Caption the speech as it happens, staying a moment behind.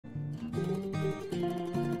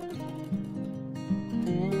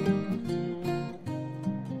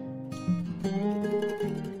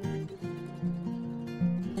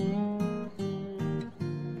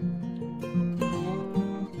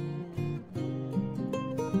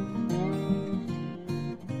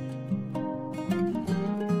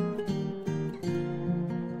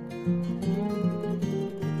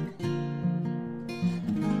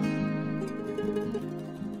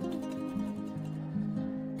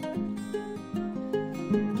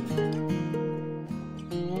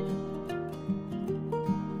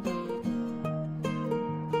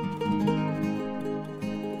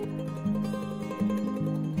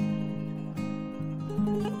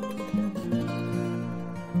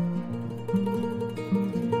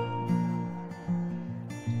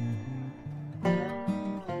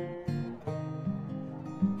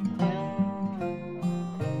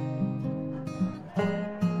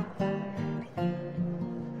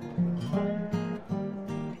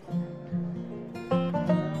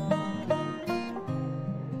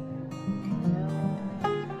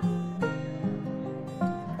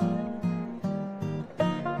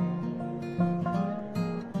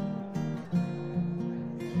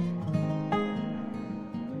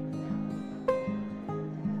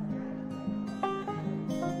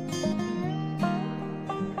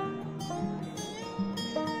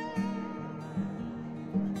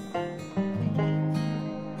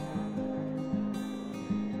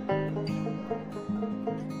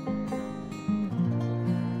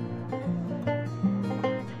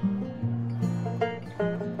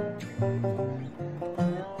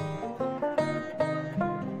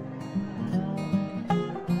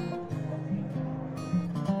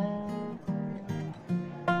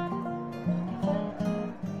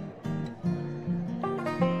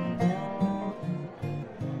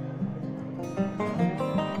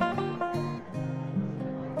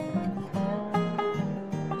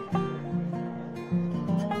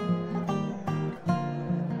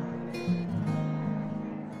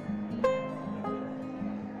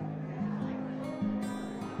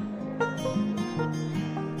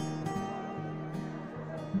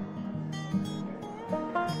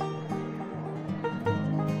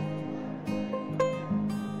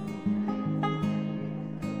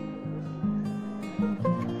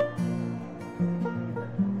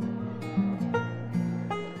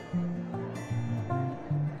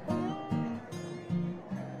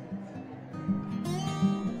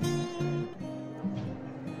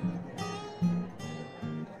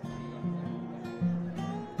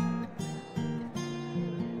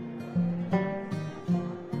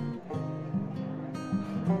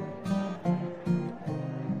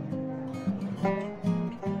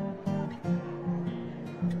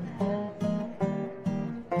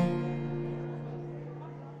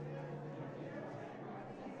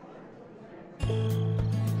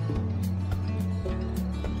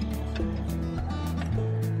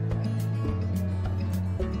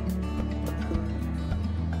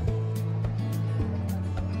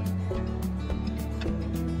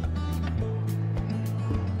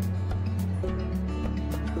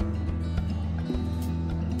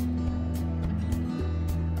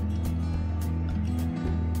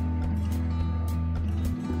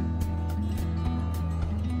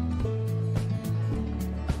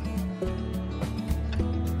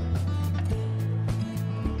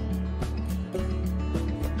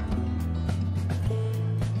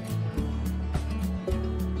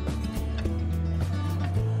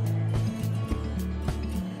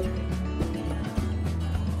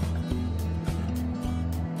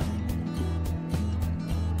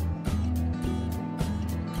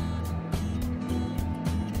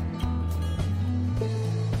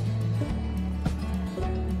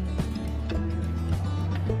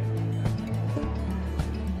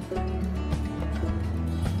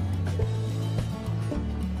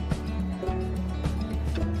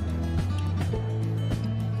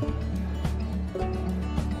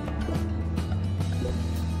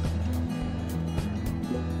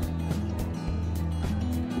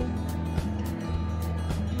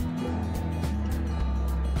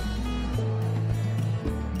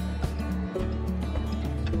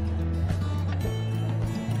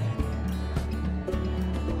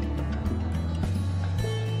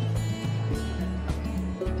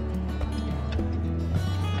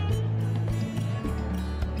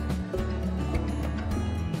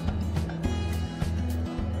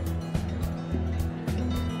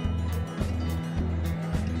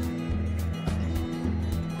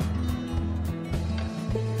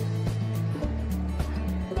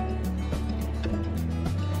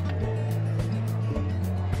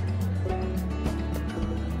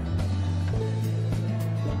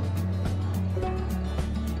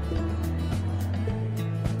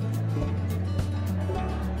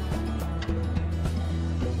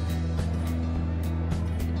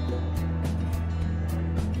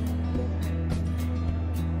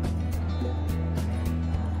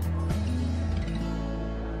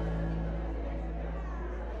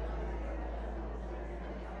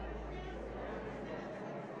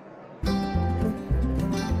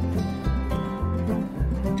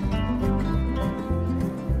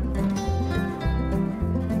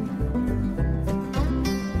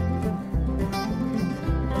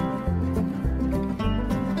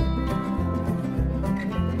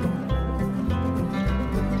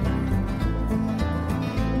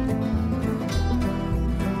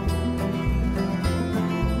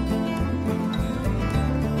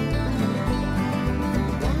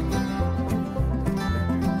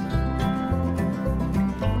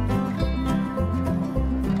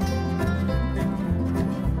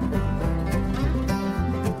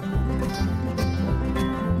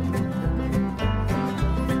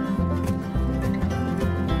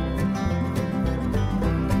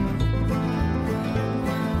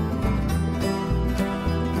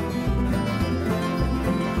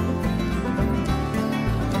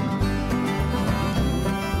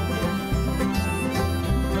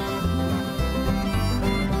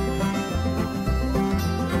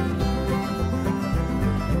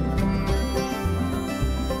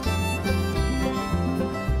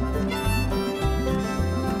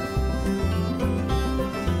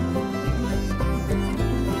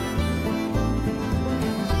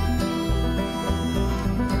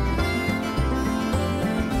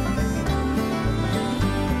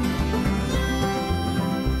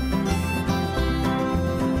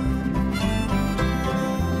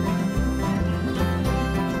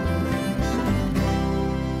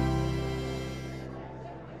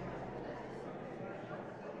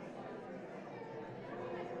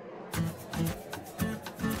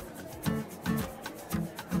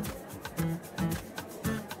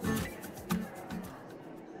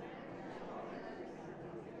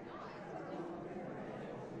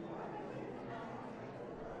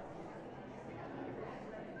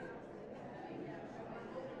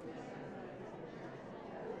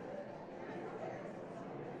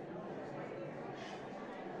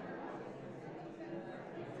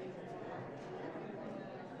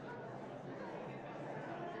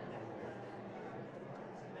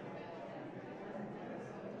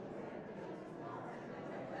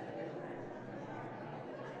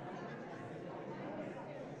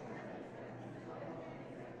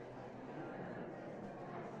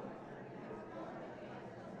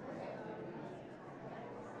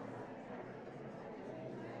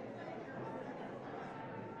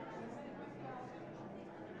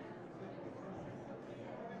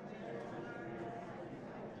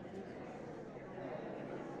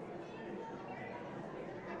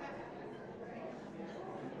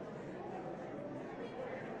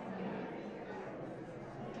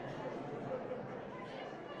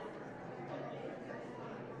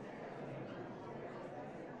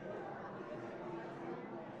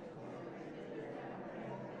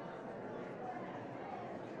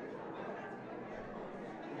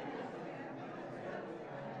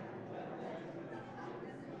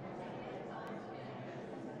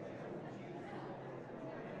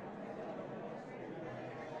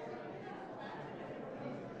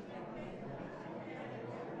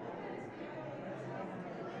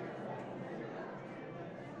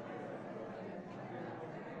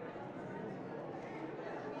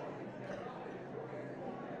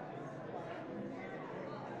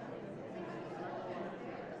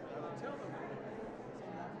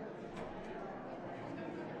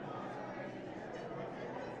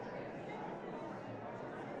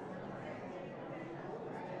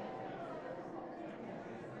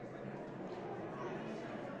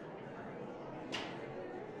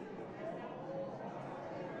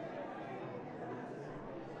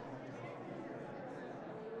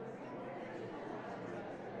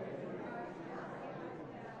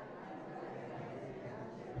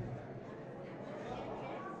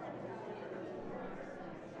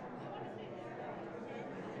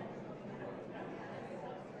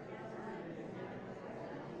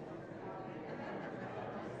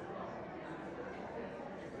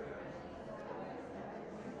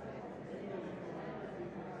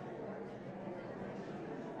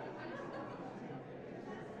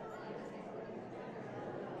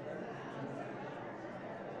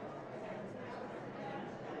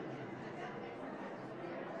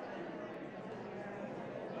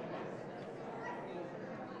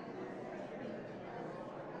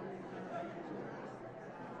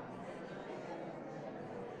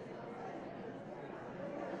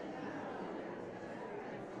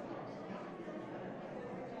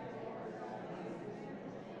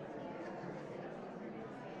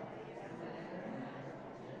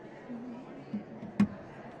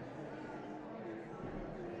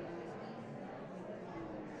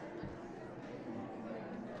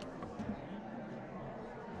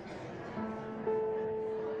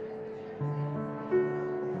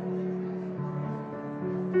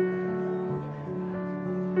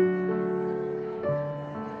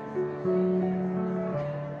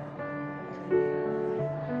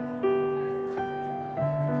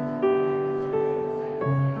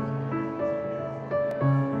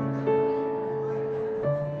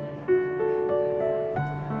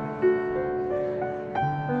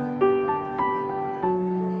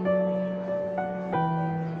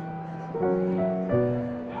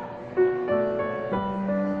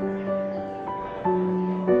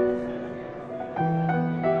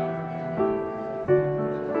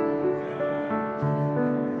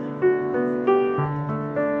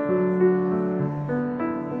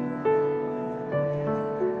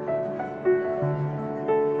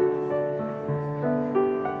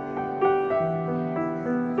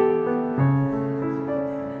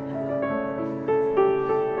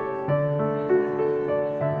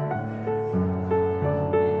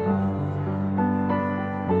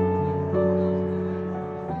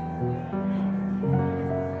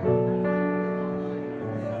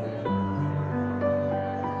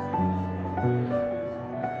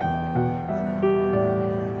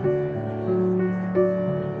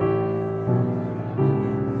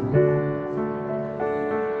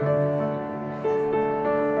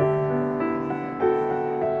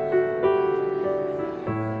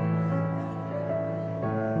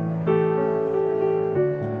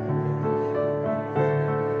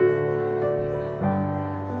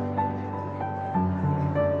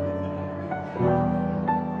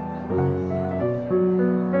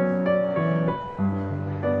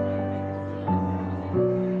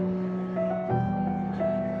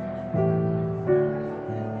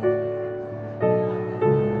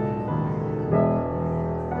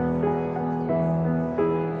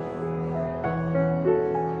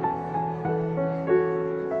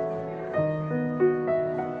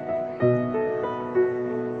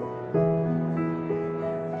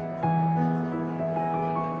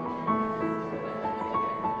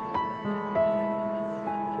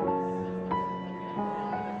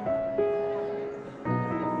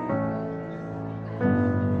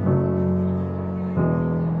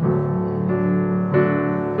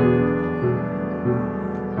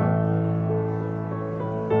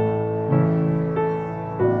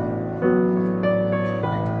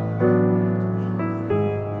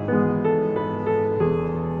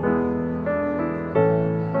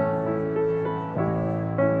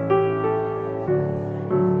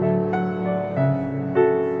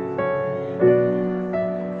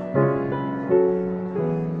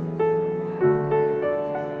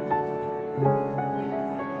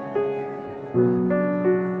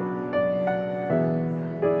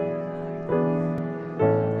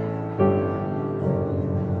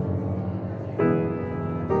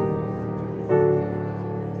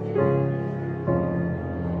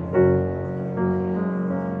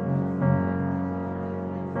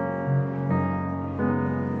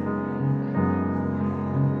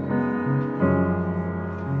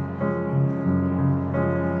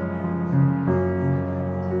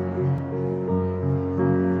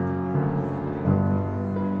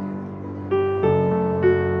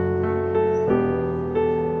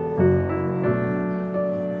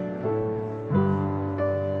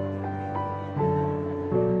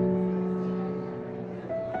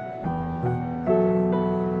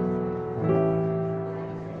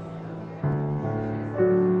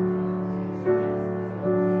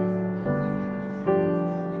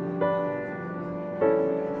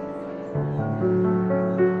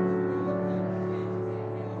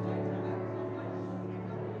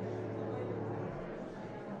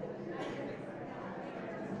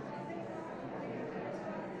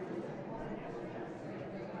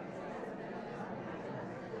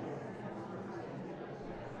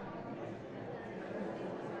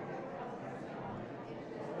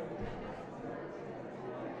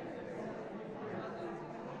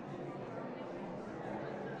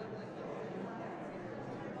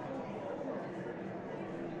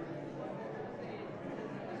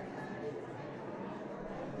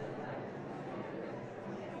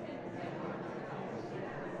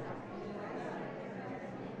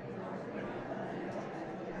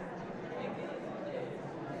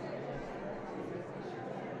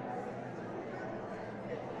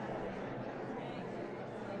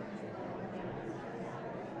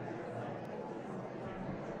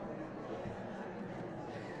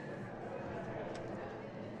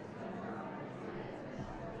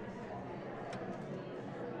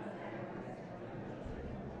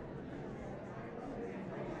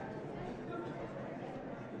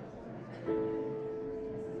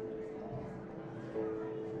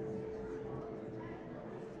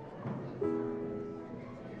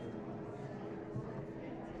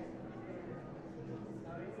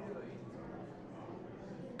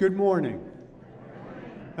Good morning.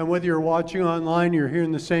 And whether you're watching online, you're here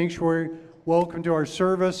in the sanctuary, welcome to our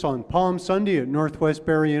service on Palm Sunday at Northwest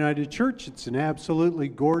Barrie United Church. It's an absolutely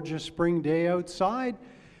gorgeous spring day outside,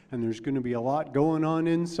 and there's going to be a lot going on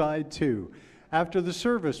inside too. After the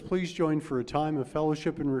service, please join for a time of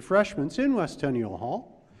fellowship and refreshments in Westtennial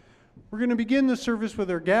Hall. We're going to begin the service with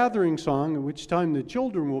our gathering song, at which time the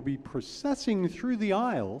children will be processing through the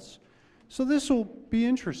aisles. So this will be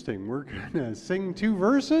interesting. We're going to sing 2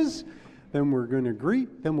 verses, then we're going to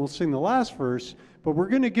greet, then we'll sing the last verse, but we're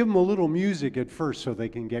going to give them a little music at first so they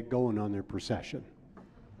can get going on their procession.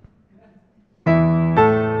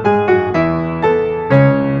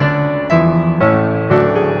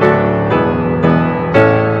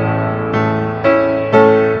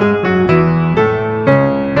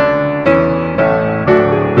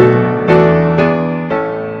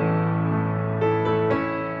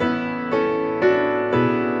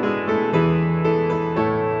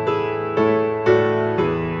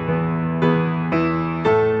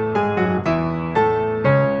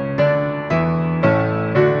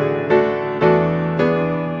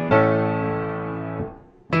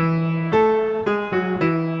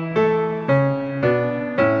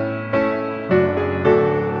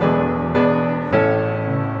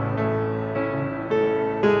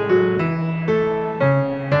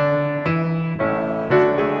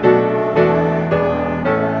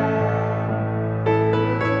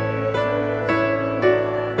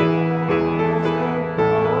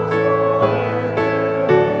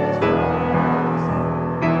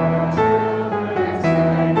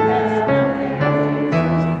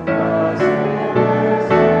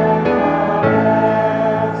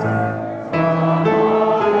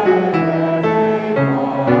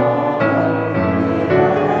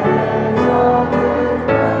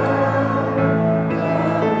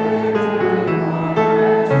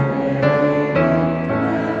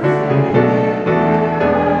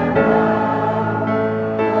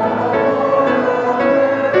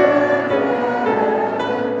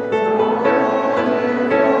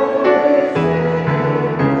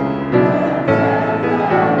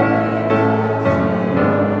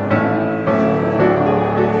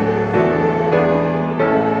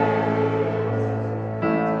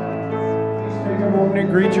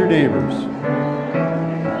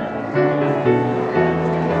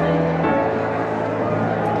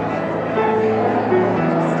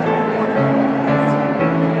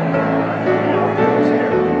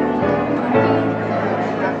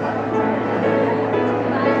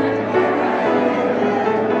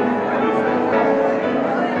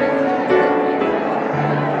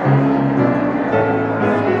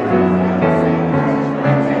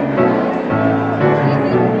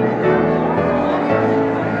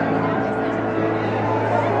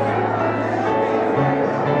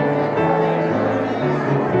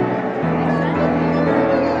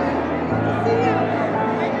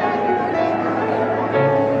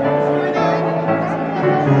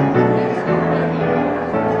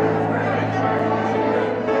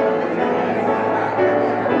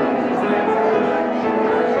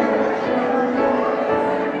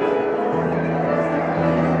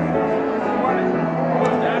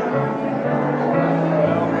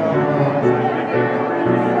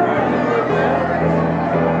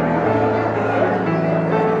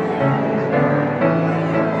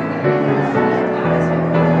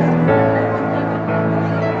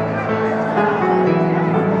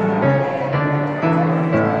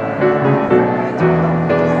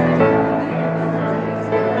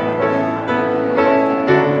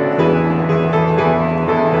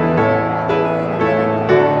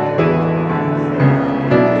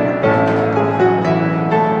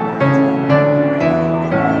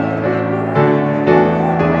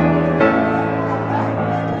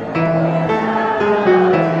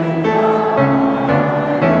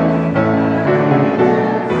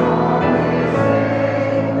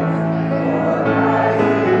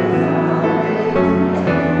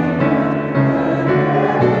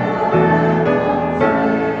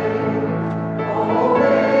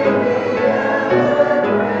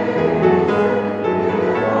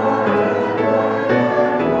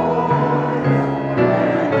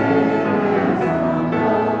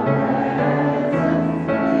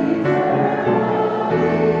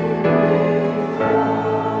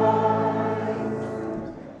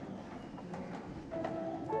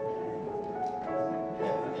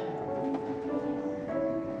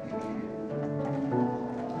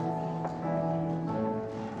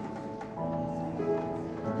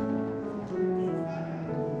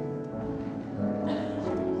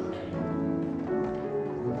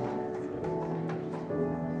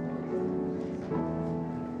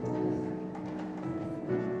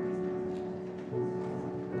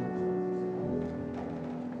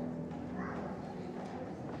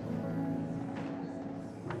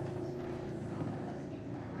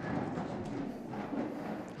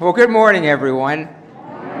 Well, good morning, everyone,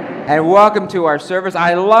 and welcome to our service.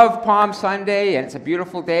 I love Palm Sunday, and it's a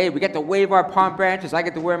beautiful day. We get to wave our palm branches. I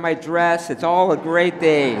get to wear my dress. It's all a great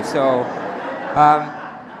day. So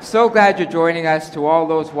glad you're joining us. To all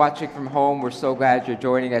those watching from home, we're so glad you're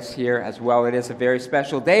joining us here as well. It is a very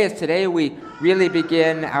special day, as today we really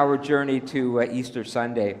begin our journey to Easter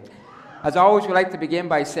Sunday. As always, we'd like to begin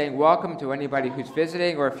by saying welcome to anybody who's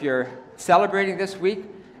visiting, or if you're celebrating this week,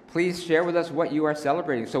 please share with us what you are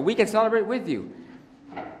celebrating so we can celebrate with you.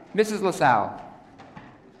 Mrs. LaSalle.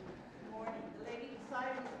 Good morning. The lady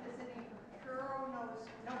beside us is visiting from Truro,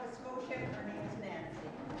 Nova Scotia. Her name is Nancy.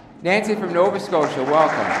 Nancy from Nova Scotia,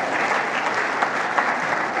 welcome.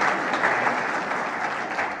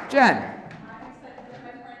 Jen. I'm excited with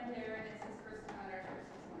my friend Darren. It's his first time at our church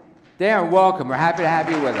this morning. Darren, welcome. We're happy to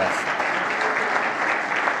have you with us.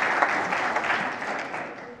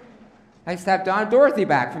 Nice to have Don and Dorothy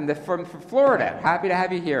back from Florida. Happy to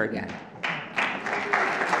have you here again.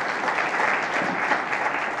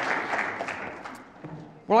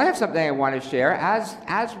 Well, I have something I want to share.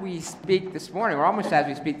 As we speak this morning, or almost as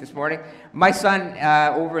we speak this morning, my son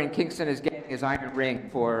over in Kingston is getting his iron ring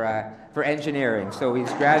for engineering. So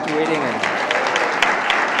he's graduating, and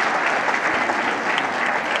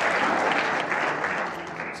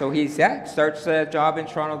so he starts a job in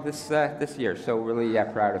Toronto this year. So really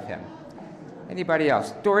proud of him. Anybody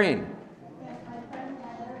else? Doreen.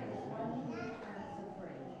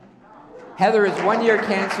 Heather is 1 year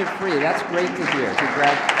cancer free. That's great to hear.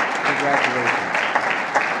 Congratulations.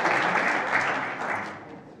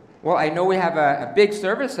 Well, I know we have a big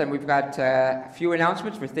service, and we've got a few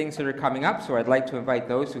announcements for things that are coming up, so I'd like to invite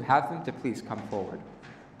those who have them to please come forward.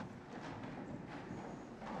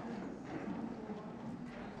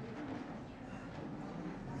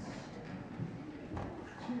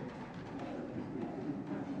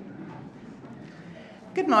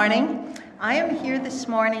 Good morning. I am here this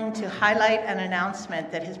morning to highlight an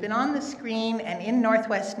announcement that has been on the screen and in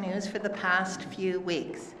Northwest News for the past few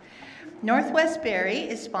weeks. Northwest Barrie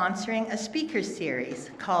is sponsoring a speaker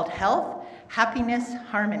series called Health, Happiness,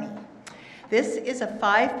 Harmony. This is a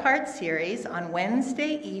 5-part series on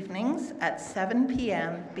Wednesday evenings at 7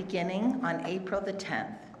 p.m. beginning on April the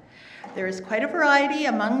 10th. There is quite a variety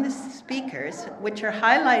among the speakers, which are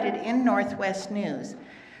highlighted in Northwest News.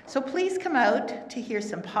 So please come out to hear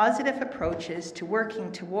some positive approaches to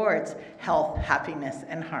working towards health, happiness,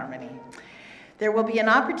 and harmony. There will be an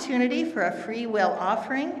opportunity for a free will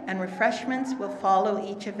offering, and refreshments will follow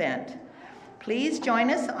each event. Please join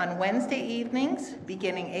us on Wednesday evenings,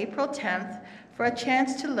 beginning April 10th, for a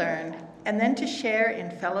chance to learn and then to share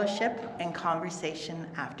in fellowship and conversation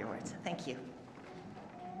afterwards. Thank you.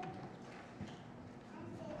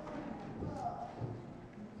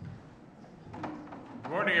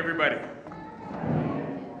 Good morning, everybody.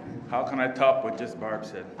 How can I top what just Barb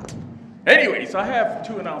said? Anyways, I have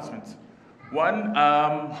 2 announcements. One,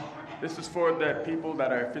 this is for the people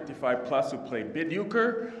that are 55 plus who play bid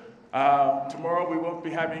euchre. Tomorrow we won't be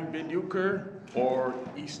having bid euchre or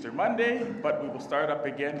Easter Monday, but we will start up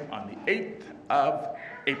again on the 8th of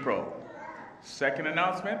April. Second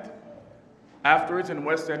announcement, afterwards in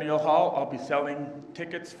West Centennial Hall, I'll be selling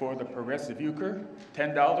tickets for the progressive euchre,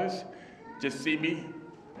 $10. Just see me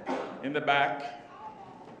in the back,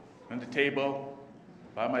 on the table,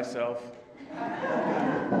 by myself,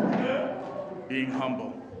 being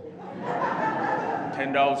humble.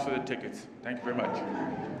 $10 for the tickets. Thank you very much.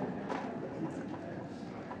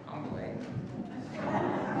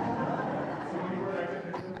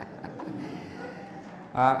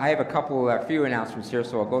 I have a few announcements here,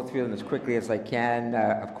 so I'll go through them as quickly as I can.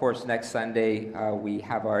 Of course, next Sunday we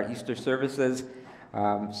have our Easter services.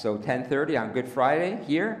 So 10:30 on Good Friday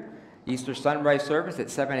here. Easter sunrise service at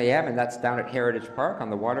 7 a.m. and that's down at Heritage Park on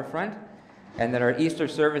the waterfront. And then our Easter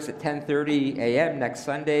service at 10:30 a.m. next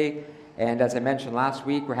Sunday. And as I mentioned last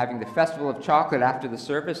week, we're having the Festival of Chocolate after the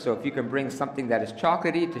service. So if you can bring something that is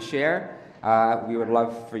chocolatey to share, we would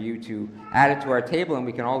love for you to add it to our table, and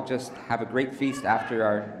we can all just have a great feast after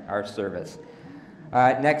our service.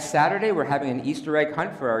 Next Saturday, we're having an Easter egg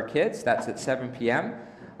hunt for our kids. That's at 7 p.m.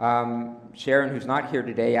 Sharon, who's not here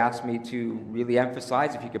today, asked me to really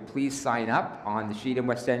emphasize if you could please sign up on the sheet in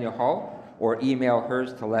West Centennial Hall or email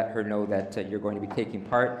hers to let her know that you're going to be taking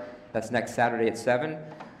part. That's next Saturday at 7.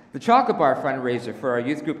 The chocolate bar fundraiser for our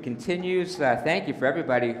youth group continues. Thank you for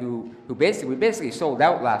everybody who we basically sold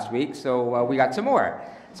out last week, so we got some more.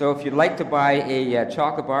 So if you'd like to buy a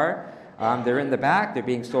chocolate bar, they're in the back. They're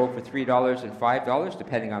being sold for $3 and $5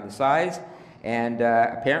 depending on the size. And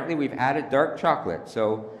apparently we've added dark chocolate.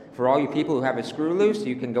 So for all you people who have a screw loose,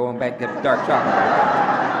 you can go and get dark chocolate.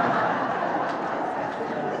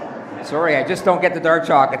 Sorry, I just don't get the dark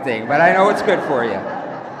chocolate thing, but I know it's good for you.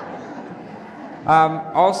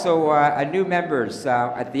 Also, new members.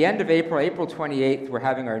 At the end of April, April 28th, we're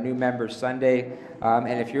having our new members Sunday.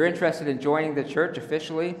 And if you're interested in joining the church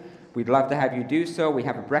officially, we'd love to have you do so. We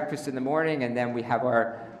have a breakfast in the morning, and then we have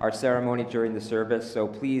our ceremony during the service. So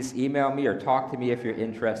please email me or talk to me if you're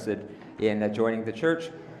interested in joining the church.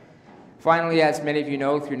 Finally, as many of you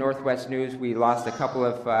know, through Northwest News, we lost a couple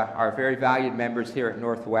of our very valued members here at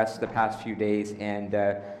Northwest the past few days, and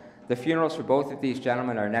the funerals for both of these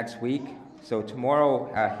gentlemen are next week. So tomorrow,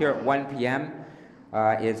 here at 1 p.m.,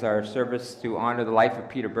 is our service to honor the life of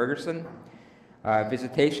Peter Bergerson.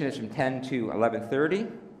 Visitation is from 10 to 11:30.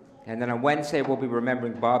 And then on Wednesday, we'll be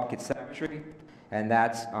remembering Bob Kitsemetry, and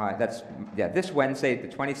that's this Wednesday, the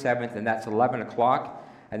 27th, and that's 11 o'clock,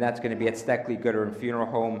 and that's going to be at Steckley Gooder Funeral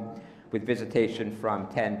Home with visitation from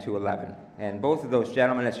 10 to 11. And both of those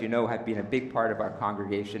gentlemen, as you know, have been a big part of our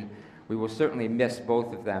congregation. We will certainly miss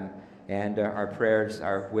both of them, and our prayers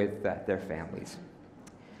are with their families.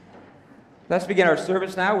 Let's begin our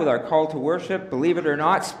service now with our call to worship. Believe it or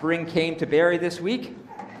not, spring came to Barrie this week.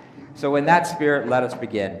 So in that spirit, let us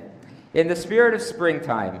begin. In the spirit of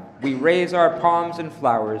springtime, we raise our palms and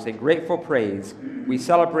flowers in grateful praise. We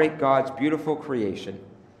celebrate God's beautiful creation.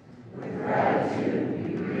 With gratitude,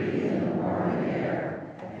 we breathe in the warm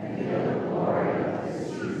air and feel the glory of the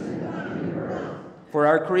season of new birth. For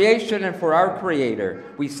our creation and for our Creator,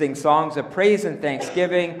 we sing songs of praise and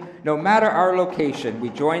thanksgiving. No matter our location, we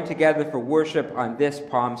join together for worship on this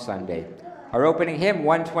Palm Sunday. Our opening hymn,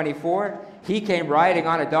 124, He Came Riding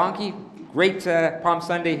on a Donkey. Great Palm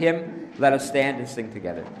Sunday hymn. Let us stand and sing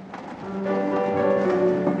together.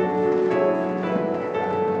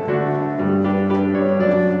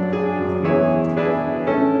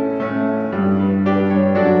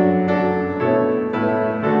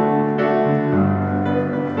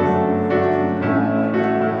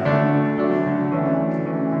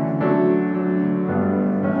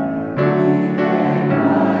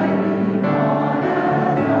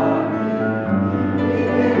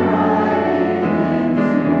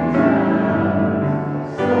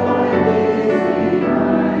 So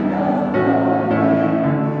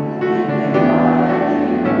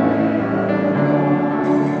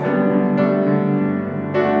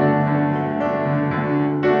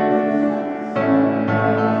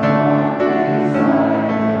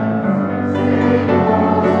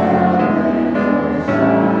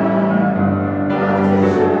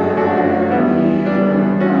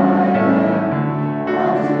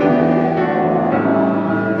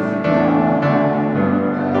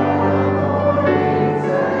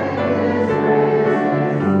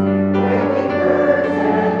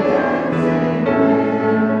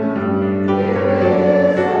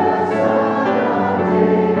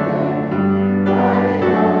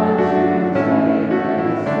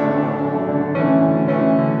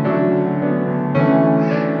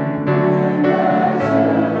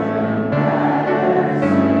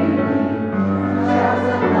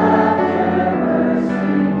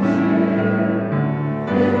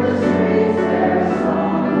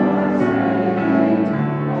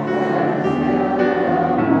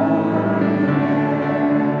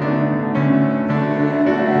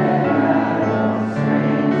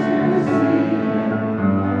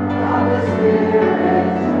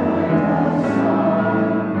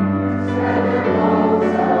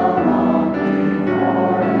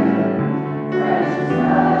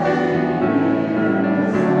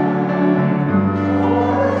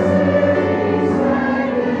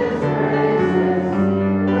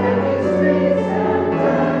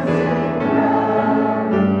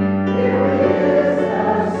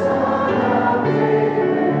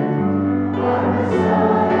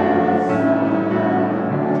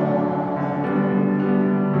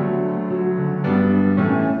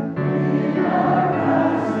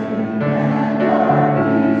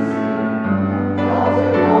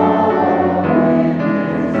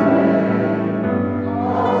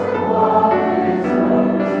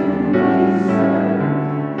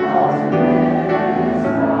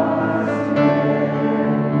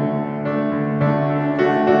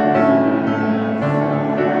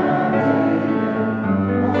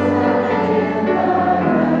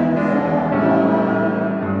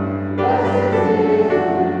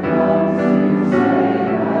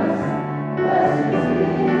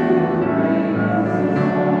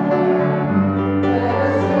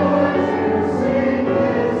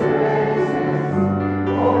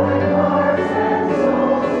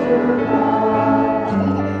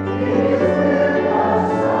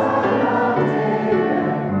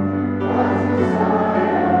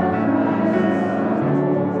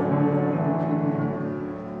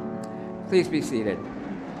Please be seated.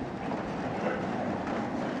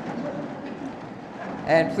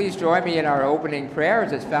 And please join me in our opening prayer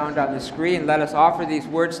as it's found on the screen. Let us offer these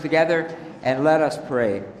words together and let us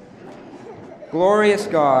pray. Glorious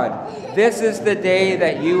God, this is the day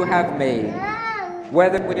that you have made.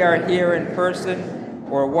 Whether we are here in person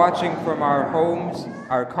or watching from our homes,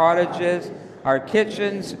 our cottages, our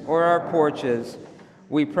kitchens, or our porches,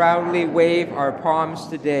 we proudly wave our palms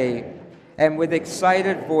today and with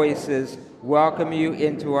excited voices welcome you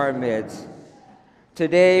into our midst.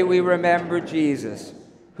 Today we remember Jesus,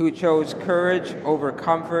 who chose courage over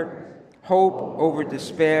comfort, hope over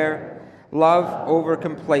despair, love over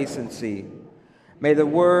complacency. May the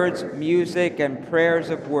words, music, and prayers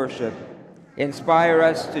of worship inspire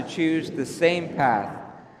us to choose the same path,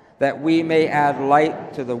 that we may add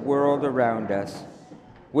light to the world around us.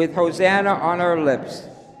 With Hosanna on our lips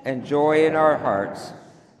and joy in our hearts,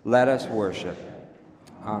 let us worship.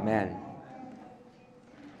 Amen.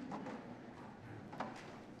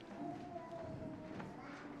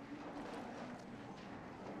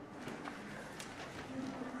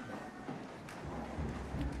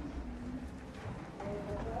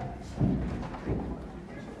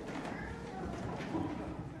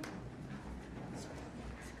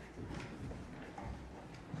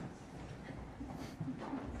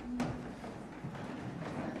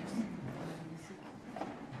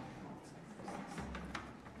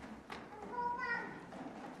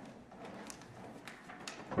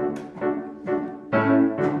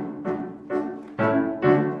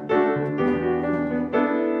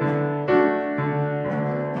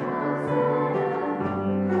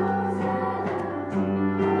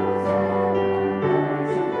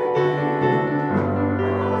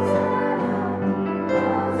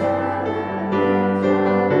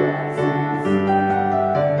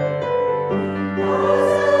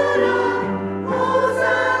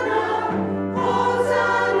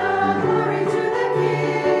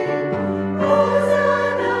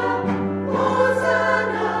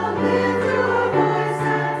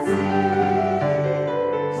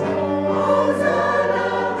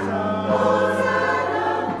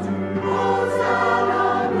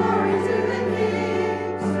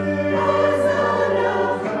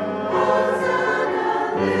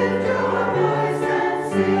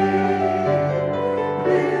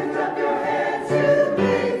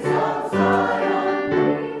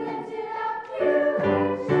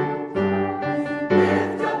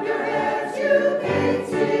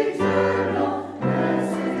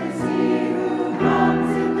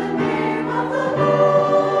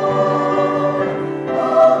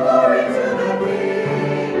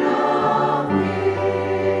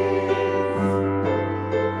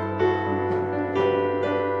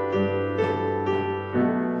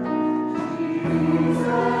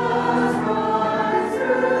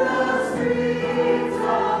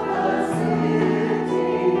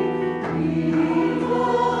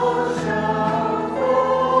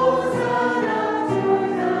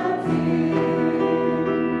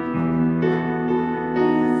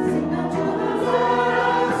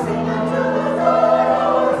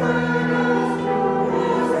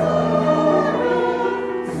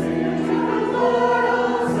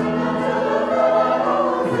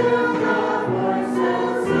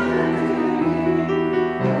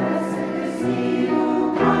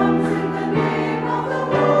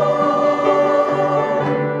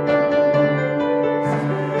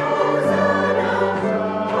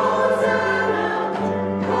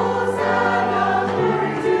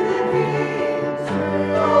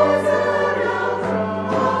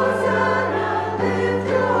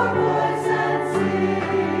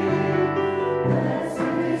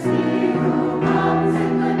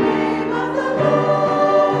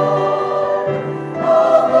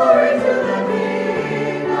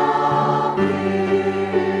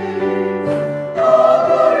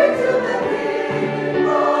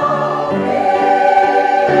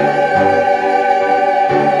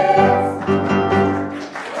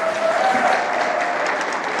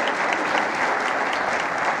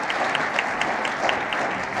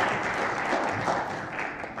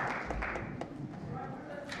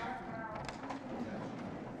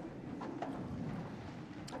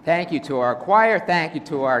 Thank you to our choir. Thank you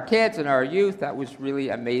to our kids and our youth. That was really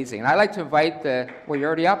amazing. And I'd like to invite well, you're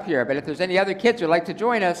already up here, but if there's any other kids who'd like to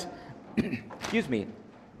join us, excuse me,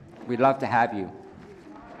 we'd love to have you.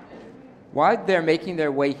 While they're making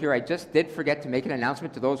their way here, I just did forget to make an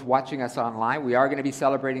announcement to those watching us online. We are going to be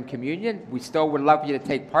celebrating communion. We still would love you to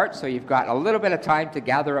take part, so you've got a little bit of time to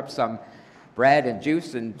gather up some bread and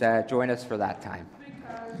juice and join us for that time.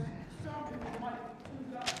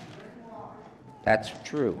 That's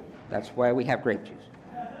true. That's why we have grape juice.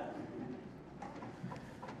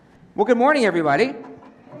 Well, good morning, everybody.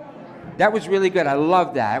 That was really good. I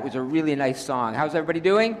love that. It was a really nice song. How's everybody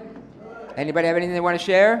doing? Anybody have anything they want to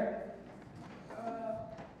share?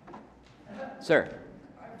 Sir.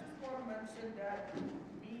 I just want to mention that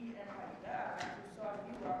me and my dad just saw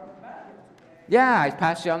you out on the mat yesterday. Yeah, I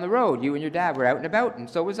passed you on the road. You and your dad were out and about, and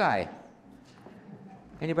so was I.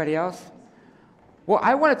 Anybody else? Well,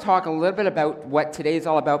 I want to talk a little bit about what today's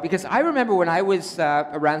all about, because I remember when I was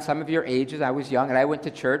around some of your ages, I was young, and I went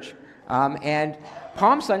to church, and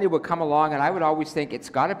Palm Sunday would come along, and I would always think it's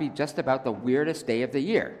got to be just about the weirdest day of the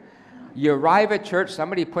year. You arrive at church,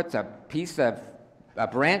 somebody puts a piece of a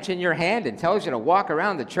branch in your hand and tells you to walk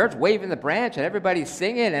around the church waving the branch, and everybody's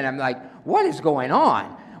singing, and I'm like, what is going on?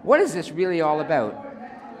 What is this really all about?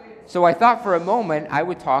 So I thought for a moment I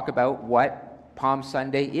would talk about what Palm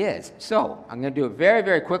Sunday is. So I'm going to do it very,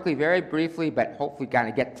 very quickly, very briefly, but hopefully kind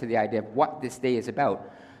of get to the idea of what this day is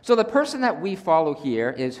about. So the person that we follow here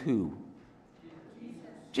is who?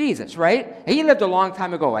 Jesus, right? He lived a long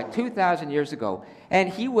time ago, like 2,000 years ago, and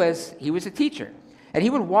he was a teacher. And he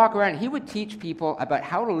would walk around and he would teach people about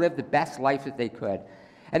how to live the best life that they could.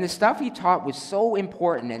 And the stuff he taught was so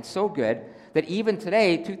important and so good that even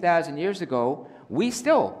today, 2,000 years ago, we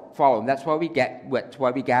still follow him. That's why we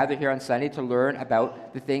gather here on Sunday, to learn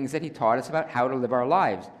about the things that he taught us about how to live our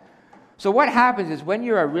lives. So what happens is, when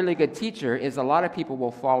you're a really good teacher, is a lot of people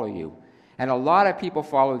will follow you. And a lot of people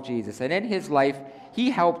follow Jesus. And in his life,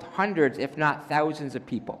 he helped hundreds, if not thousands of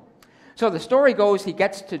people. So the story goes, he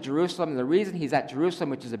gets to Jerusalem, and the reason he's at Jerusalem,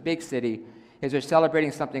 which is a big city, is they're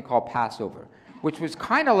celebrating something called Passover, which was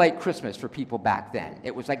kind of like Christmas for people back then.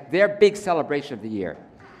 It was like their big celebration of the year.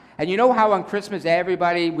 And you know how on Christmas,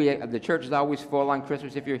 the church is always full on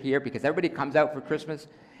Christmas if you're here, because everybody comes out for Christmas?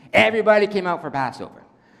 Everybody came out for Passover.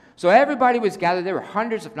 So everybody was gathered. There were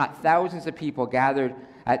hundreds, if not thousands of people gathered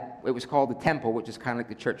at, it was called the temple, which is kind of like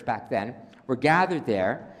the church back then, were gathered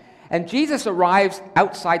there. And Jesus arrives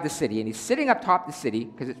outside the city, and he's sitting up top of the city,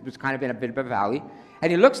 because it was kind of in a bit of a valley,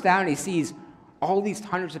 and he looks down and he sees all these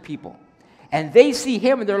hundreds of people. And they see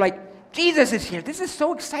him, and they're like, Jesus is here. This is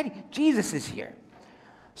so exciting. Jesus is here.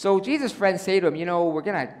 So Jesus' friends say to him, we're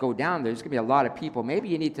going to go down there. There's going to be a lot of people. Maybe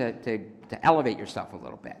you need to elevate yourself a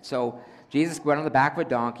little bit. So Jesus went on the back of a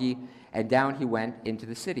donkey, and down he went into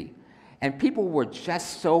the city. And people were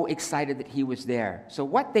just so excited that he was there. So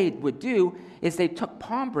what they would do is they took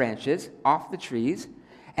palm branches off the trees,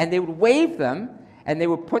 and they would wave them, and they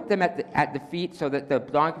would put them at the feet so that the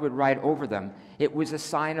donkey would ride over them. It was a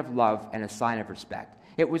sign of love and a sign of respect.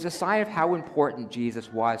 It was a sign of how important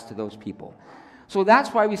Jesus was to those people. So that's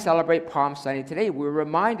why we celebrate Palm Sunday today. We're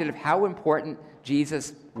reminded of how important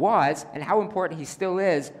Jesus was and how important he still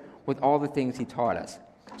is with all the things he taught us.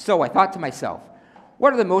 So I thought to myself,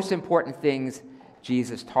 what are the most important things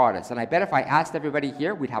Jesus taught us? And I bet if I asked everybody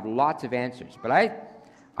here, we'd have lots of answers. But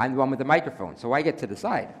I'm the one with the microphone, so I get to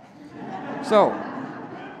decide. So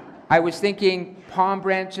I was thinking palm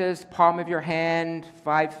branches, palm of your hand,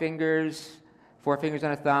 5 fingers, 4 fingers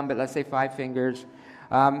on a thumb, but let's say 5 fingers.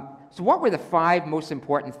 So what were the 5 most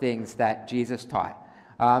important things that Jesus taught?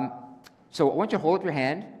 So I want you to hold up your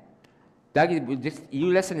hand. Doug, you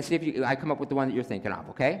listen and see if I come up with the one that you're thinking of,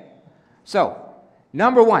 okay? So,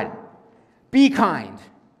 number 1, be kind.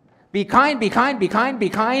 Be kind, be kind, be kind, be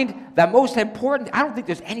kind. The most important, I don't think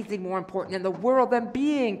there's anything more important in the world than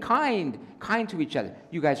being kind. Kind to each other.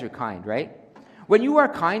 You guys are kind, right? When you are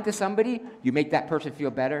kind to somebody, you make that person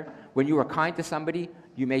feel better. When you are kind to somebody,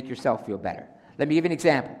 you make yourself feel better. Let me give you an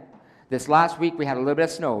example. This last week, we had a little bit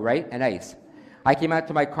of snow, right? And ice. I came out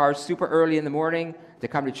to my car super early in the morning to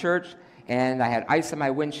come to church, and I had ice on my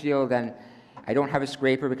windshield, and I don't have a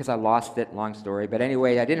scraper because I lost it, long story. But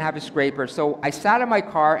anyway, I didn't have a scraper, so I sat in my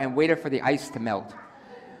car and waited for the ice to melt.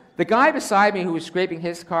 The guy beside me who was scraping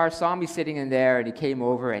his car saw me sitting in there, and he came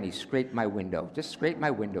over and he scraped my window. Just scraped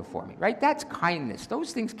my window for me, right? That's kindness.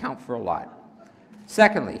 Those things count for a lot.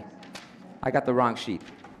 Secondly, I got the wrong sheet.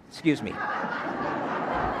 Excuse me.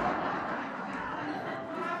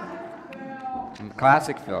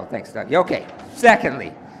 Classic Phil. Thanks, Doug. Okay.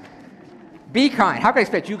 Secondly, be kind. How can I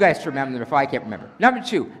expect you guys to remember them if I can't remember? Number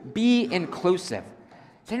 2, be inclusive.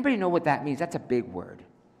 Does anybody know what that means? That's a big word.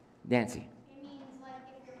 Nancy. It means, like,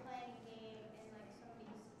 if you're playing a game and, like,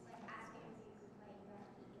 somebody's, like, asking if you can play, you have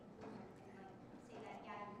to be inclusive and, like, say that,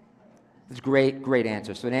 yeah, you can play. That's a great, great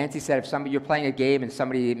answer. So Nancy said if you're playing a game and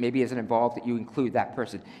somebody maybe isn't involved, that you include that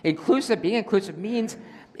person. Being inclusive means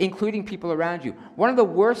including people around you. One of the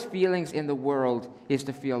worst feelings in the world is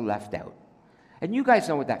to feel left out. And you guys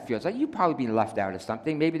know what that feels like. You've probably been left out of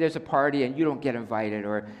something. Maybe there's a party and you don't get invited,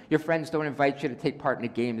 or your friends don't invite you to take part in a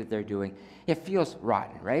game that they're doing. It feels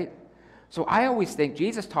rotten, right? So I always think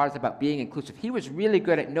Jesus taught us about being inclusive. He was really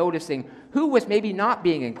good at noticing who was maybe not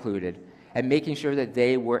being included and making sure that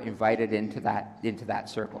they were invited into that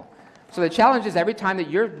circle. So the challenge is every time that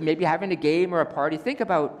you're maybe having a game or a party, think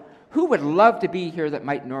about who would love to be here that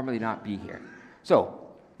might normally not be here. So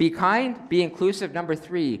be kind, be inclusive. Number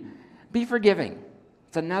 3, be forgiving.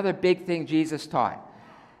 It's another big thing Jesus taught.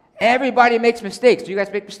 Everybody makes mistakes. Do you guys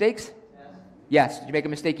make mistakes? Yes. Did you make a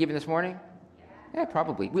mistake even this morning? Yeah,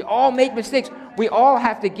 probably. We all make mistakes. We all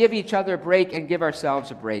have to give each other a break and give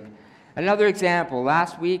ourselves a break. Another example,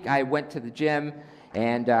 last week I went to the gym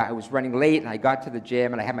and I was running late and I got to the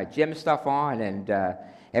gym and I had my gym stuff on and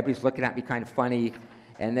everybody's looking at me kind of funny.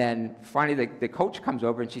 And then finally the coach comes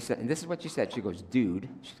over and she said, and this is what she said, she goes, dude.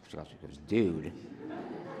 She goes, dude.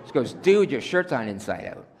 She goes, dude, your shirt's on inside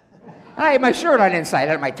out. And I had my shirt on inside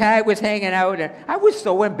out, my tag was hanging out, and I was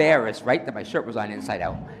so embarrassed, right, that my shirt was on inside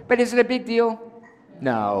out. But is it a big deal?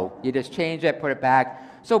 No, you just change it, put it back.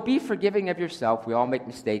 So be forgiving of yourself. We all make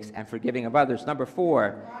mistakes, and forgiving of others. Number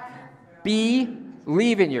 4,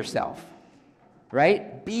 believe in yourself,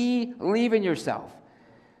 right? Believe in yourself.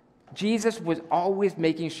 Jesus was always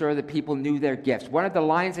making sure that people knew their gifts. One of the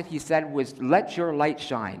lines that he said was, let your light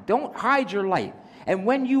shine. Don't hide your light. And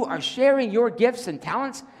when you are sharing your gifts and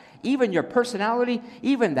talents, even your personality,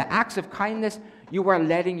 even the acts of kindness, you are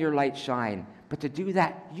letting your light shine. But to do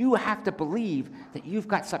that, you have to believe that you've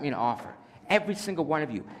got something to offer. Every single one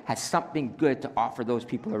of you has something good to offer those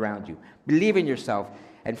people around you. Believe in yourself.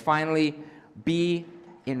 And finally, be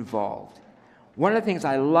involved. One of the things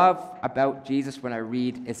I love about Jesus when I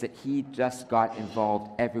read is that he just got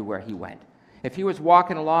involved everywhere he went. If he was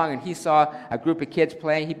walking along and he saw a group of kids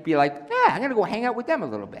playing, he'd be like, I'm going to go hang out with them a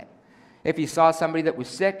little bit. If he saw somebody that was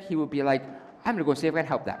sick, he would be like, I'm going to go see if I can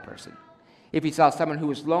help that person. If he saw someone who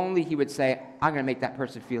was lonely, he would say, I'm going to make that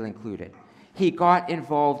person feel included. He got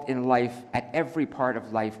involved in life at every part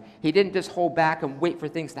of life. He didn't just hold back and wait for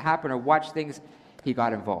things to happen or watch things. He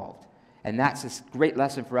got involved. And that's a great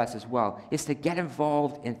lesson for us as well, is to get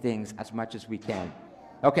involved in things as much as we can.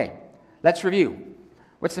 Okay, let's review.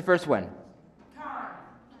 What's the first one?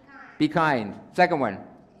 Be kind. Second one?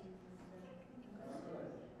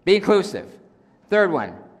 Be inclusive. Third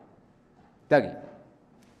one? Dougie.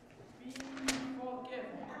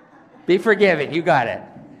 Be forgiving. You got it.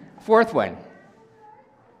 Fourth one?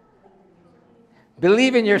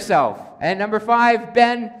 Believe in yourself. And number 5,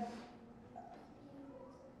 Ben?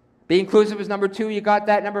 Be inclusive is number 2. You got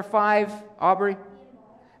that? Number 5, Aubrey?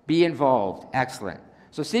 Be involved. Excellent.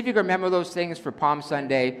 So see if you can remember those things for Palm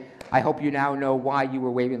Sunday. I hope you now know why you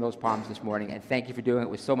were waving those palms this morning, and thank you for doing it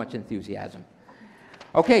with so much enthusiasm.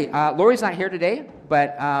 Okay, Lori's not here today,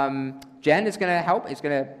 but Jen is going to help. Is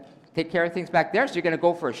going to take care of things back there. So you're going to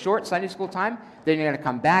go for a short Sunday school time. Then you're going to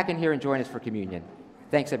come back in here and join us for communion.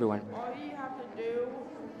 Thanks, everyone. All you have to do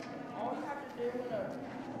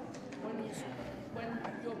when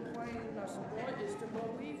you're playing a sport is to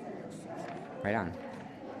believe in yourself. Right on.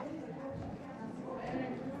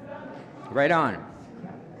 Right on.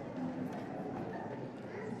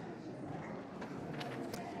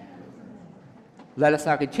 Let us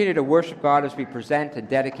now continue to worship God as we present and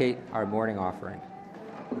dedicate our morning offering.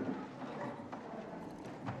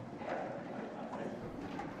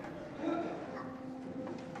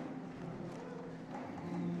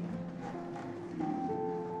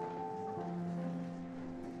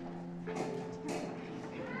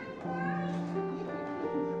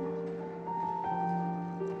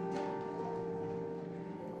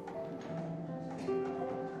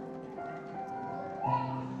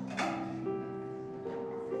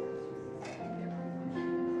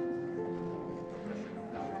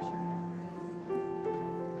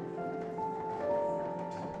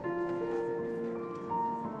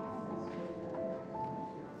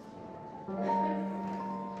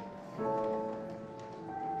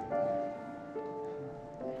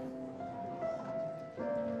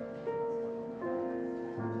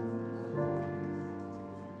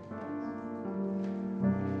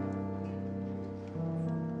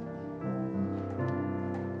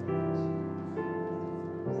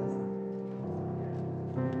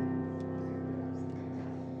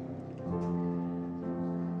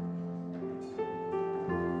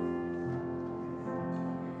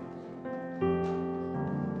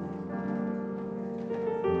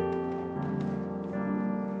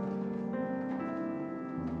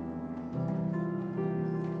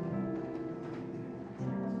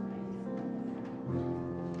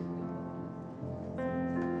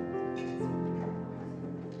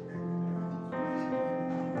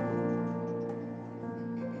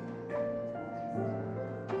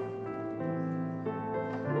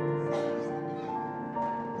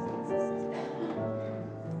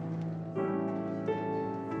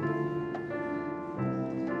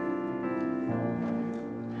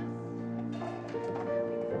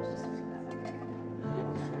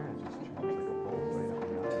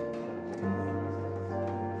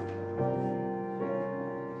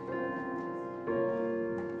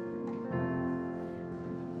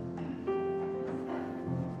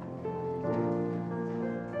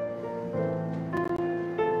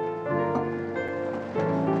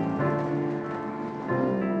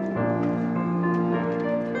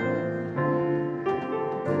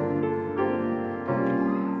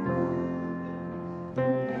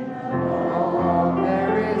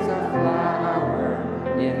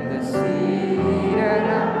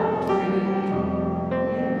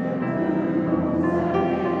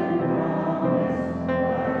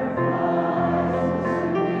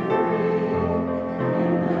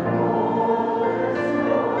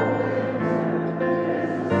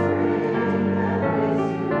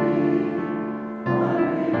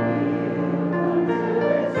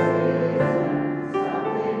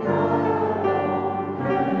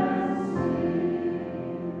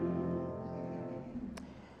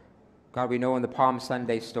 God, we know in the Palm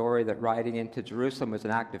Sunday story that riding into Jerusalem was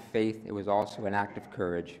an act of faith. It was also an act of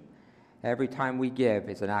courage. Every time we give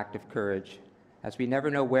is an act of courage, as we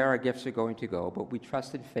never know where our gifts are going to go, but we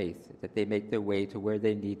trust in faith that they make their way to where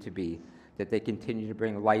they need to be, that they continue to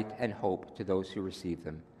bring light and hope to those who receive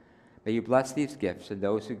them. May you bless these gifts and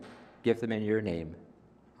those who give them in your name.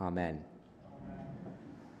 Amen.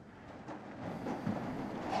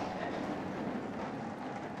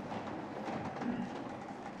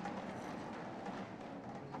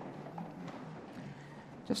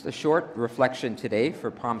 Just a short reflection today for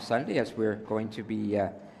Palm Sunday, as we're going to be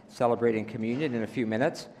celebrating communion in a few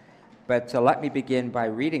minutes. But let me begin by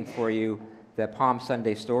reading for you the Palm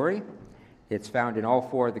Sunday story. It's found in all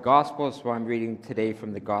four of the Gospels, so I'm reading today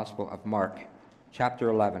from the Gospel of Mark, chapter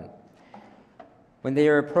 11. When they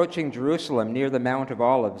are approaching Jerusalem near the Mount of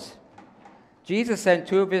Olives, Jesus sent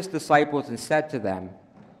two of his disciples and said to them,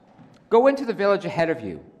 "Go into the village ahead of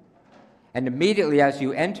you, and immediately as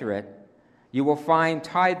you enter it, you will find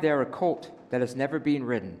tied there a colt that has never been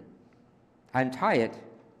ridden. Untie it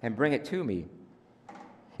and bring it to me.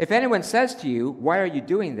 If anyone says to you, 'Why are you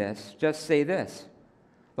doing this?' just say this,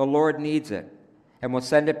 'The Lord needs it, and will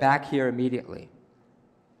send it back here immediately.'"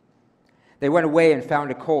 They went away and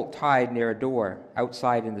found a colt tied near a door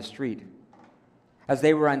outside in the street. As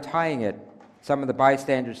they were untying it, some of the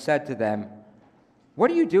bystanders said to them,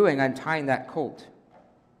 "What are you doing untying that colt?"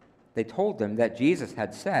 They told them that Jesus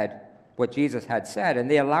had said what Jesus had said,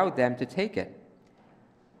 and they allowed them to take it.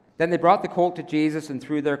 Then they brought the colt to Jesus and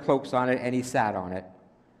threw their cloaks on it, and he sat on it.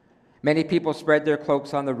 Many people spread their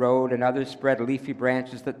cloaks on the road, and others spread leafy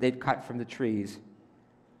branches that they'd cut from the trees.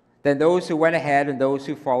 Then those who went ahead and those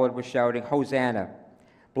who followed were shouting, "Hosanna!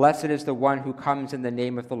 Blessed is the one who comes in the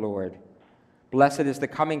name of the Lord. Blessed is the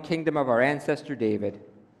coming kingdom of our ancestor David.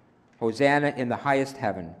 Hosanna in the highest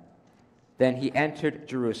heaven." Then he entered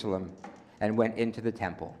Jerusalem and went into the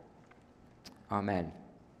temple. Amen.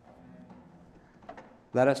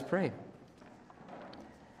 Let us pray.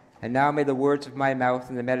 And now may the words of my mouth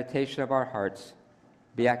and the meditation of our hearts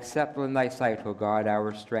be acceptable in thy sight, O God,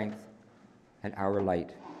 our strength and our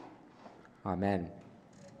light. Amen.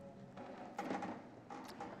 A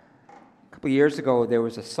couple years ago, there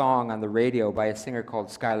was a song on the radio by a singer called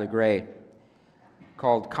Skylar Grey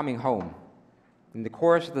called "Coming Home." And the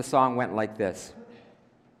chorus of the song went like this: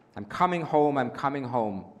 "I'm coming home, I'm coming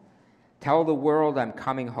home. Tell the world I'm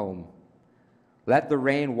coming home. Let the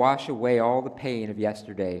rain wash away all the pain of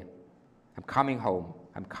yesterday. I'm coming home,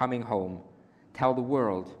 I'm coming home. Tell the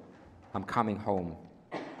world I'm coming home."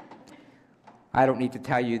 I don't need to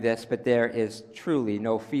tell you this, but there is truly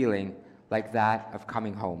no feeling like that of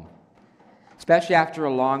coming home. Especially after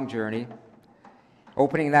a long journey,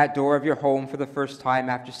 opening that door of your home for the first time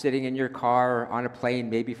after sitting in your car or on a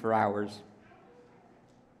plane maybe for hours.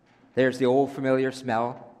 There's the old familiar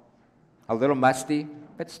smell, a little musty,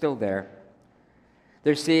 but still there.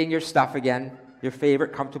 They're seeing your stuff again, your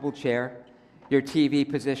favorite comfortable chair, your TV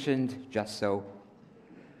positioned just so.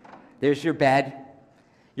 There's your bed,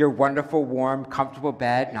 your wonderful, warm, comfortable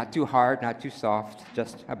bed, not too hard, not too soft,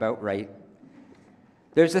 just about right.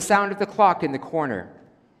 There's the sound of the clock in the corner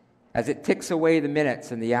as it ticks away the minutes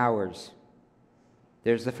and the hours.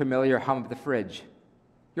 There's the familiar hum of the fridge,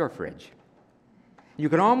 your fridge. You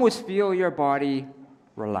can almost feel your body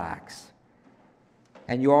relax.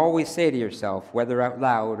 And you always say to yourself, whether out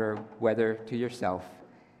loud or whether to yourself,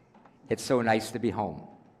 "It's so nice to be home."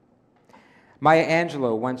 Maya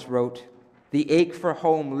Angelou once wrote, "The ache for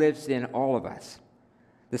home lives in all of us,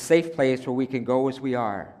 the safe place where we can go as we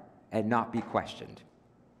are and not be questioned."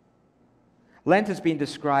 Lent has been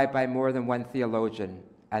described by more than one theologian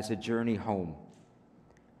as a journey home,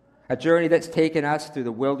 a journey that's taken us through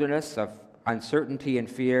the wilderness of uncertainty and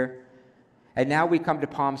fear, and now we come to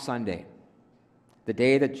Palm Sunday, the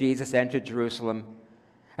day that Jesus entered Jerusalem,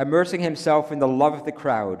 immersing himself in the love of the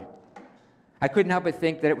crowd. I couldn't help but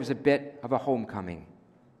think that it was a bit of a homecoming.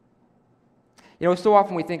 You know, so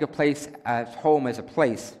often we think of home as a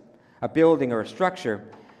place, a building or a structure,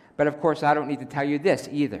 but of course I don't need to tell you this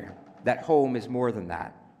either, that home is more than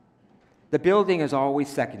that. The building is always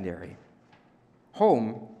secondary.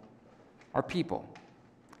 Home are people.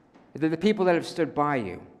 They're the people that have stood by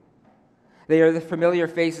you. They are the familiar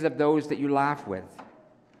faces of those that you laugh with,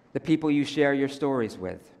 the people you share your stories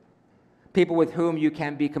with, people with whom you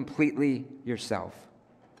can be completely yourself.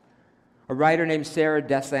 A writer named Sarah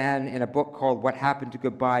Dessan, in a book called What Happened to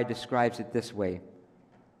Goodbye, describes it this way: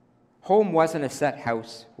 "Home wasn't a set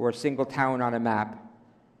house or a single town on a map.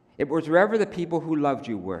 It was wherever the people who loved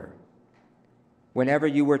you were, whenever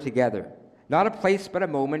you were together. Not a place, but a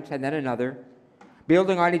moment, and then another,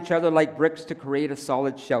 building on each other like bricks to create a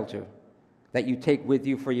solid shelter, that you take with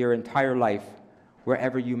you for your entire life,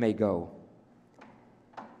 wherever you may go.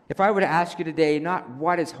 If I were to ask you today, not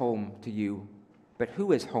what is home to you, but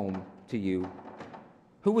who is home to you,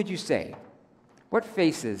 who would you say? What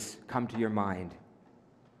faces come to your mind?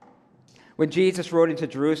 When Jesus rode into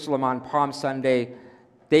Jerusalem on Palm Sunday,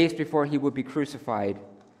 days before he would be crucified,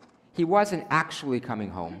 he wasn't actually coming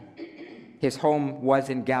home. His home was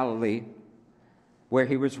in Galilee, where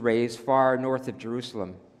he was raised, far north of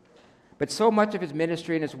Jerusalem. But so much of his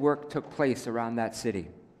ministry and his work took place around that city.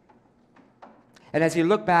 And as you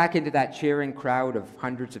look back into that cheering crowd of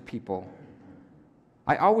hundreds of people,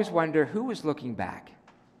 I always wonder who was looking back.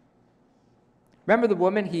 Remember the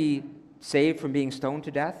woman he saved from being stoned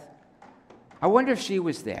to death? I wonder if she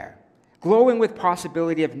was there, glowing with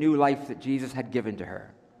possibility of new life that Jesus had given to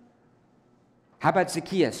her. How about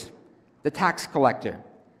Zacchaeus, the tax collector,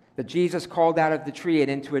 that Jesus called out of the tree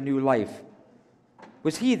and into a new life?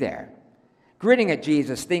 Was he there, grinning at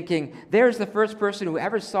Jesus, thinking, there's the first person who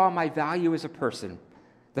ever saw my value as a person,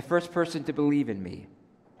 the first person to believe in me?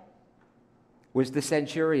 Was the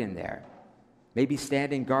centurion there, maybe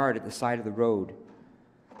standing guard at the side of the road,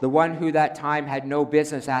 the one who that time had no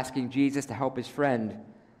business asking Jesus to help his friend,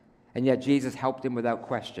 and yet Jesus helped him without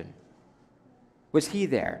question? Was he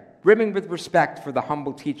there, brimming with respect for the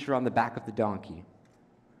humble teacher on the back of the donkey?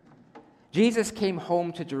 Jesus came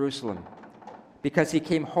home to Jerusalem because he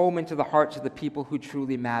came home into the hearts of the people who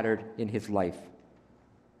truly mattered in his life.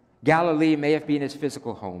 Galilee may have been his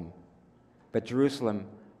physical home, but Jerusalem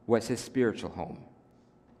was his spiritual home.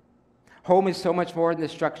 Home is so much more than the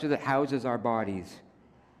structure that houses our bodies.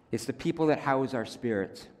 It's the people that house our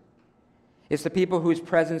spirits. It's the people in whose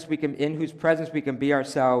presence we can be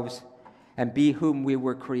ourselves and be whom we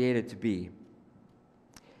were created to be.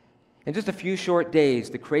 In just a few short days,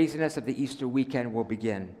 the craziness of the Easter weekend will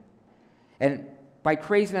begin. And by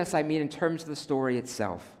craziness, I mean in terms of the story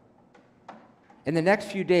itself. In the next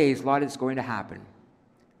few days, a lot is going to happen.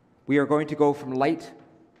 We are going to go from light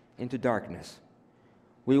into darkness.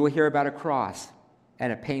 We will hear about a cross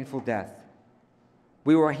and a painful death.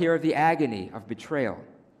 We will hear of the agony of betrayal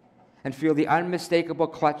and feel the unmistakable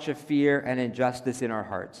clutch of fear and injustice in our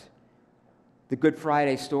hearts. The Good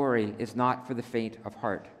Friday story is not for the faint of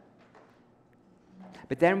heart.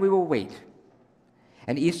 But then we will wait,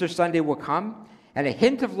 and Easter Sunday will come, and a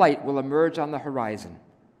hint of light will emerge on the horizon.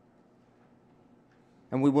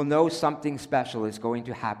 And we will know something special is going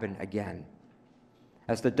to happen again.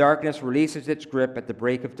 As the darkness releases its grip at the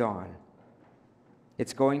break of dawn,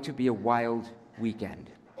 it's going to be a wild weekend.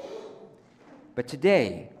 But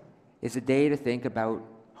today is a day to think about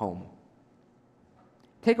home.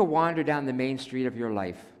 Take a wander down the main street of your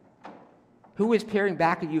life. Who is peering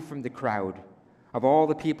back at you from the crowd of all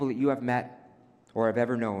the people that you have met or have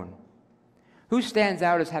ever known? Who stands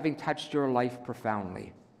out as having touched your life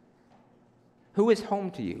profoundly? Who is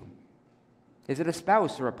home to you? Is it a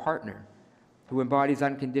spouse or a partner who embodies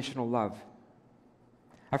unconditional love?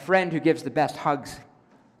 A friend who gives the best hugs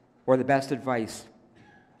or the best advice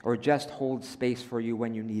or just holds space for you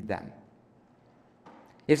when you need them?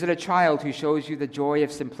 Is it a child who shows you the joy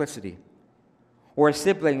of simplicity or a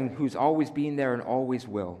sibling who's always been there and always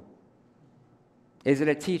will? Is it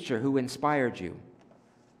a teacher who inspired you?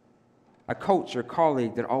 A coach or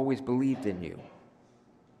colleague that always believed in you?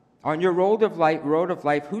 On your road of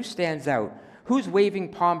life, who stands out? Who's waving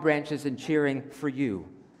palm branches and cheering for you?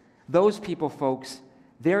 Those people, folks,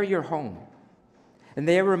 they're your home. And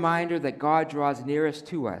they're a reminder that God draws nearest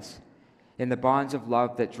to us in the bonds of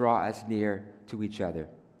love that draw us near to each other.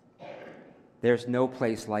 There's no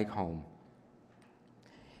place like home.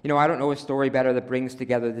 You know, I don't know a story better that brings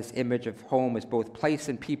together this image of home as both place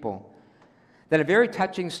and people than a very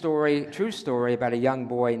touching story, true story, about a young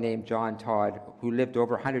boy named John Todd who lived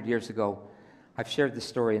over 100 years ago. I've shared this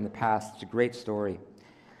story in the past. It's a great story.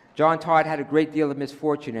 John Todd had a great deal of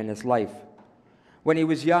misfortune in his life. When he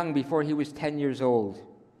was young, before he was 10 years old,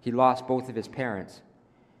 he lost both of his parents.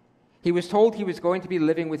 He was told he was going to be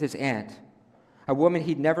living with his aunt, a woman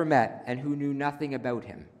he'd never met and who knew nothing about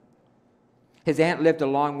him. His aunt lived a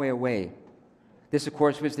long way away. This, of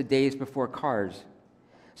course, was the days before cars.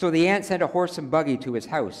 So the aunt sent a horse and buggy to his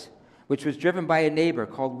house, which was driven by a neighbor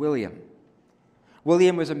called William.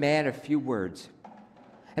 William was a man of few words.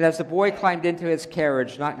 And as the boy climbed into his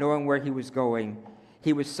carriage, not knowing where he was going,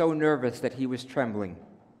 he was so nervous that he was trembling.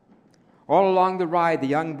 All along the ride, the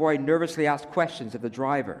young boy nervously asked questions of the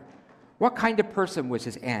driver. What kind of person was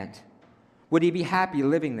his aunt? Would he be happy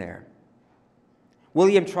living there?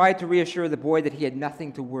 William tried to reassure the boy that he had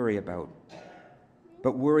nothing to worry about.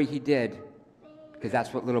 But worry he did, because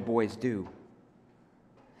that's what little boys do.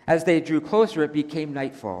 As they drew closer, it became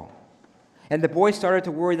nightfall. And the boy started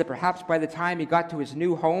to worry that perhaps by the time he got to his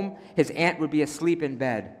new home, his aunt would be asleep in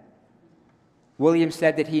bed. William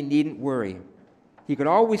said that he needn't worry. He could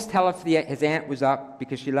always tell if his aunt was up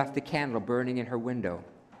because she left a candle burning in her window.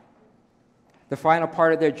 The final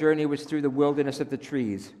part of their journey was through the wilderness of the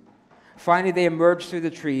trees. Finally, they emerged through the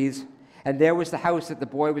trees, and there was the house that the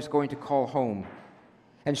boy was going to call home.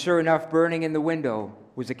 And sure enough, burning in the window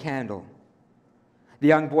was a candle. The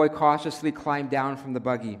young boy cautiously climbed down from the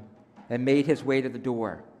buggy and made his way to the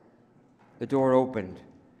door. The door opened,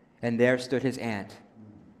 and there stood his aunt.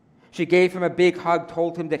 She gave him a big hug,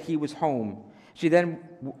 told him that he was home. She then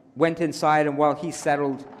went inside, and while he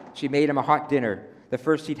settled, she made him a hot dinner, the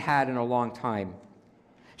first he'd had in a long time.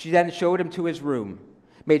 She then showed him to his room,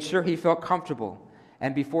 made sure he felt comfortable,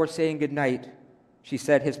 and before saying goodnight, she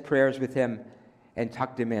said his prayers with him and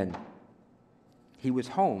tucked him in. He was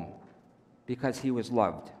home because he was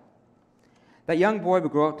loved. That young boy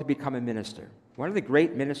would grow up to become a minister, one of the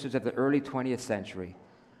great ministers of the early 20th century,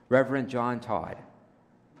 Reverend John Todd.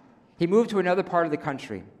 He moved to another part of the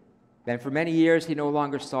country, and for many years he no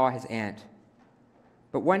longer saw his aunt.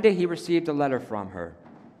 But one day he received a letter from her,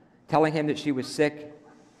 telling him that she was sick,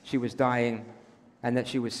 she was dying, and that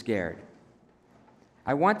she was scared.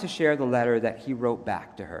 I want to share the letter that he wrote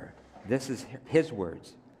back to her. This is his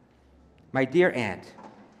words. My dear aunt,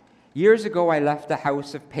 years ago I left the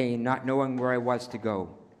house of pain not knowing where I was to go,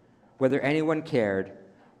 whether anyone cared,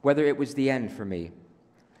 whether it was the end for me.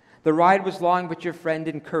 The ride was long, but your friend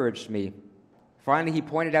encouraged me. Finally, he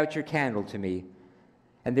pointed out your candle to me,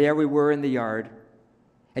 and there we were in the yard,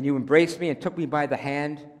 and you embraced me and took me by the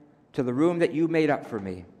hand to the room that you made up for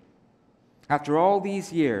me. After all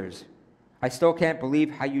these years, I still can't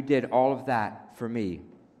believe how you did all of that for me.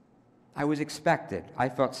 I was expected. I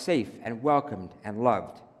felt safe and welcomed and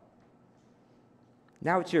loved.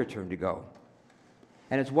 Now it's your turn to go.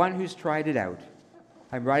 And as one who's tried it out,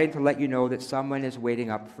 I'm writing to let you know that someone is waiting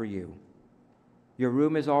up for you. Your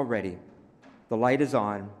room is all ready. The light is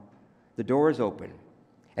on. The door is open.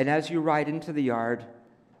 And as you ride into the yard,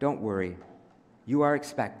 don't worry. You are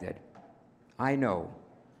expected. I know,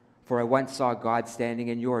 for I once saw God standing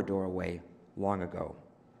in your doorway long ago.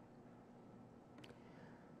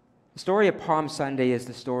 The story of Palm Sunday is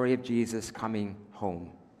the story of Jesus coming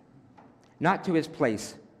home. Not to his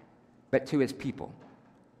place, but to his people.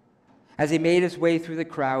 As he made his way through the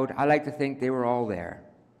crowd, I like to think they were all there.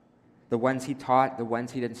 The ones he taught, the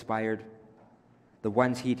ones he'd inspired, the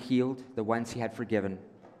ones he'd healed, the ones he had forgiven,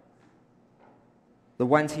 the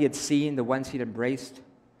ones he had seen, the ones he'd embraced,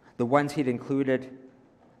 the ones he'd included,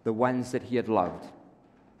 the ones that he had loved.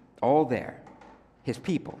 All there, his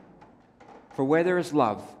people. For where there is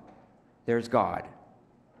love, there is God.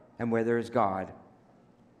 And where there is God,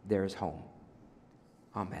 there is home.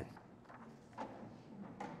 Amen.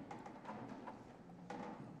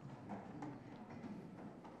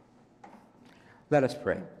 Let us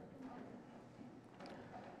pray.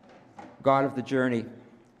 God of the journey,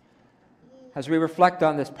 as we reflect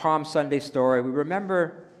on this Palm Sunday story, we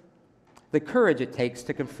remember the courage it takes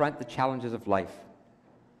to confront the challenges of life,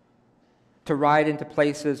 to ride into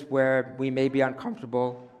places where we may be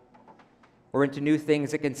uncomfortable, or into new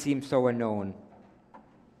things that can seem so unknown.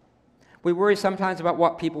 We worry sometimes about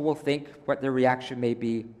what people will think, what their reaction may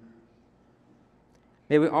be.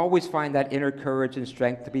 May we always find that inner courage and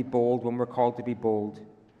strength to be bold when we're called to be bold,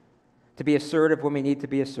 to be assertive when we need to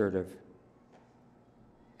be assertive.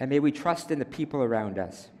 And may we trust in the people around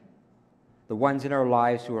us, the ones in our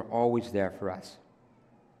lives who are always there for us,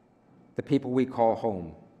 the people we call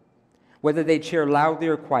home. Whether they cheer loudly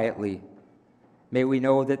or quietly, may we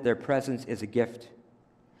know that their presence is a gift.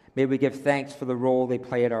 May we give thanks for the role they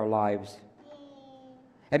play in our lives.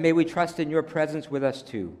 And may we trust in your presence with us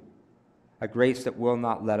too, a grace that will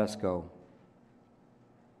not let us go.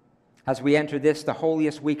 As we enter this, the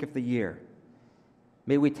holiest week of the year,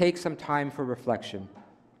 may we take some time for reflection.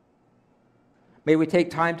 May we take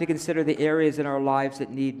time to consider the areas in our lives that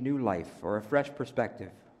need new life or a fresh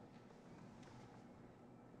perspective.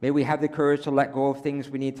 May we have the courage to let go of things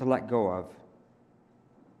we need to let go of,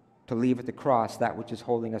 to leave at the cross that which is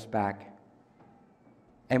holding us back,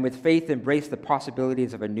 and with faith embrace the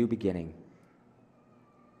possibilities of a new beginning.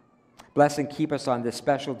 Bless and keep us on this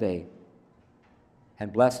special day,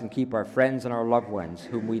 and bless and keep our friends and our loved ones,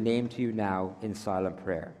 whom we name to you now in silent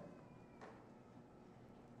prayer.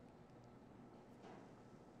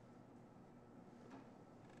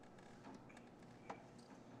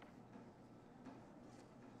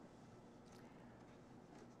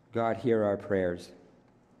 God, hear our prayers.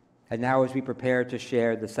 And now as we prepare to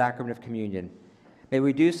share the sacrament of communion, may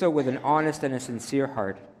we do so with an honest and a sincere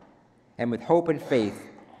heart, and with hope and faith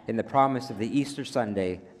in the promise of the Easter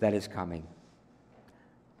Sunday that is coming.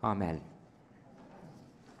 Amen.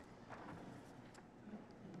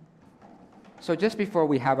 So just before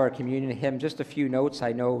we have our communion hymn, just a few notes.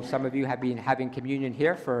 I know some of you have been having communion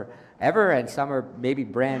here forever, and some are maybe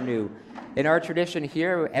brand new. In our tradition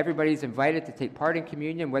here, everybody's invited to take part in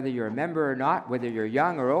communion, whether you're a member or not, whether you're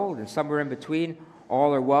young or old, and somewhere in between,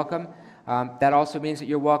 all are welcome. That also means that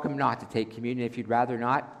you're welcome not to take communion. If you'd rather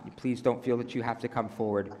not, please don't feel that you have to come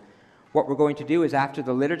forward. What we're going to do is after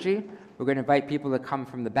the liturgy, we're going to invite people to come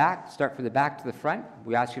from the back, start from the back to the front.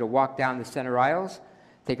 We ask you to walk down the center aisles,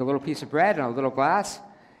 take a little piece of bread and a little glass,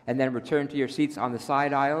 and then return to your seats on the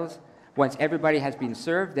side aisles. Once everybody has been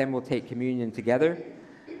served, then we'll take communion together.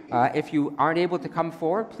 If you aren't able to come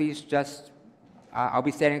forward, please just, I'll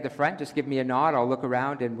be standing at the front. Just give me a nod. I'll look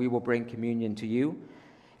around, and we will bring communion to you.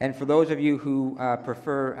 And for those of you who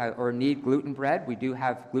prefer or need gluten bread, we do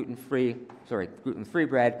have gluten-free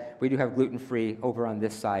bread. We do have gluten-free over on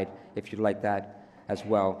this side, if you'd like that as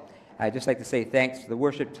well. I'd just like to say thanks to the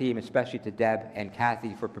worship team, especially to Deb and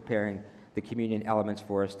Kathy for preparing the communion elements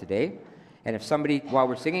for us today. And if somebody, while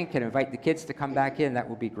we're singing, can invite the kids to come back in, that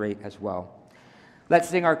would be great as well. Let's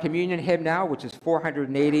sing our communion hymn now, which is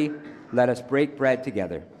 480, Let Us Break Bread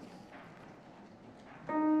Together.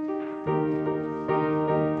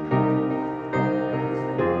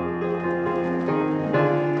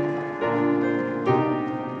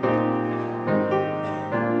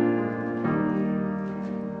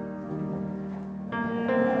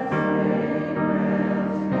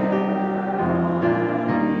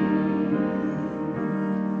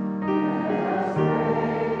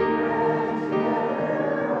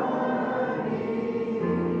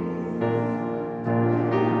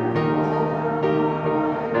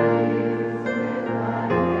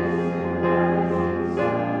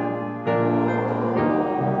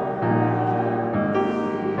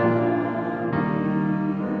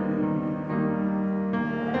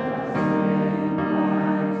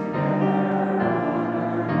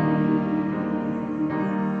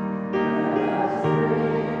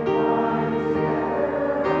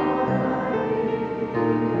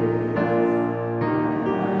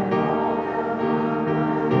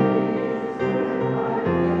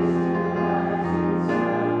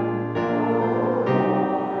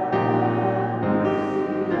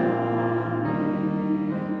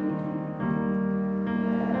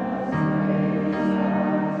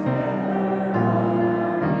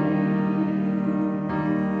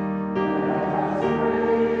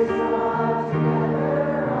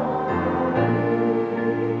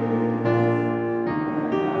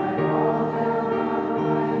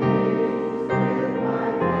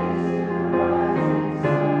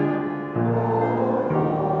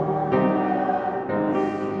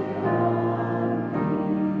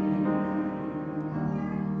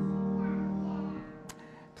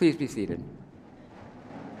 Please be seated.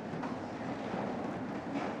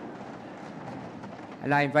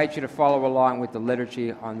 And I invite you to follow along with the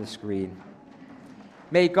liturgy on the screen.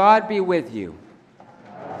 May God be with you.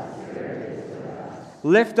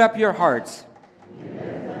 Lift up your hearts.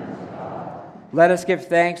 Let us give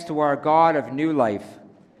thanks to our God of new life.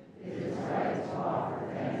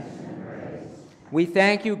 We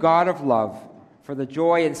thank you, God of love, for the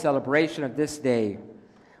joy and celebration of this day.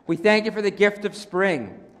 We thank you for the gift of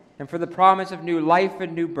spring and for the promise of new life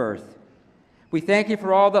and new birth. We thank you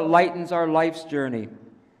for all that lightens our life's journey,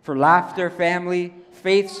 for laughter, family,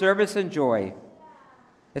 faith, service, and joy.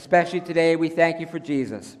 Especially today, we thank you for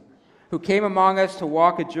Jesus, who came among us to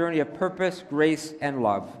walk a journey of purpose, grace, and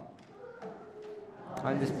love.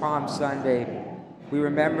 On this Palm Sunday, we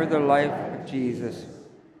remember the life of Jesus,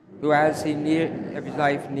 who, as his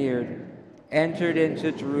life neared, entered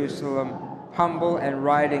into Jerusalem, humble and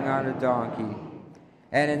riding on a donkey,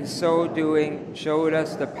 and in so doing showed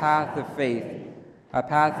us the path of faith, a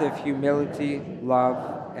path of humility,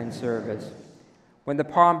 love, and service. When the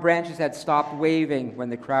palm branches had stopped waving, when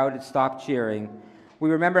the crowd had stopped cheering, we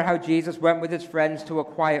remember how Jesus went with his friends to a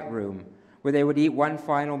quiet room where they would eat one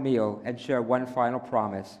final meal and share one final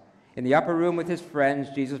promise. In the upper room with his friends,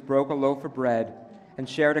 Jesus broke a loaf of bread and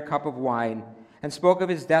shared a cup of wine and spoke of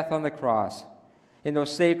his death on the cross. In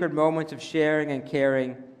those sacred moments of sharing and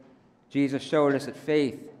caring, Jesus showed us that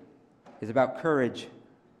faith is about courage,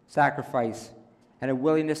 sacrifice, and a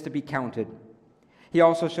willingness to be counted. He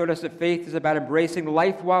also showed us that faith is about embracing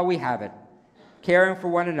life while we have it, caring for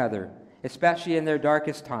one another, especially in their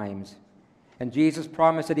darkest times. And Jesus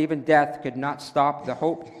promised that even death could not stop the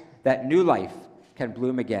hope that new life can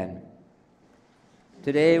bloom again.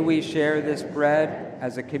 Today we share this bread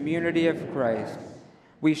as a community of Christ.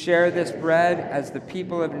 We share this bread as the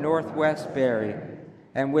people of Northwest Barrie,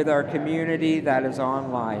 and with our community that is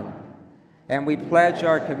online. And we pledge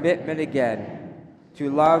our commitment again to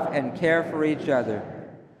love and care for each other,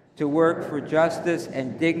 to work for justice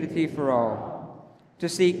and dignity for all, to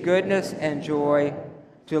seek goodness and joy,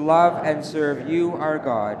 to love and serve you, our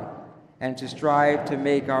God, and to strive to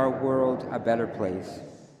make our world a better place.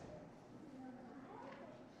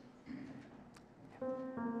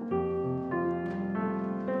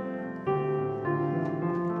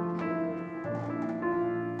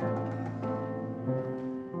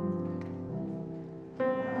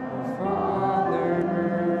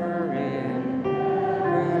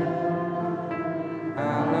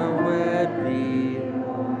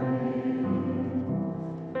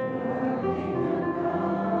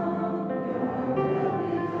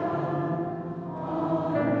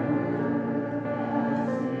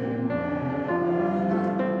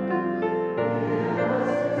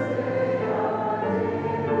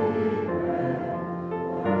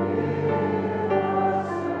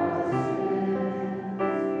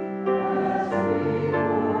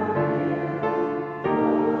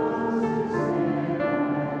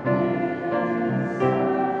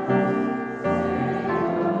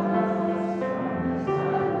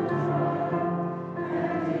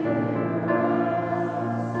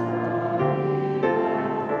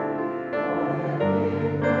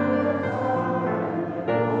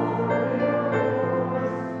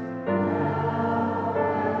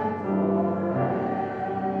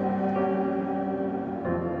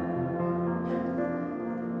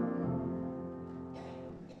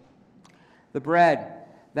 The bread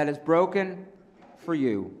that is broken for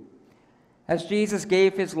you. As Jesus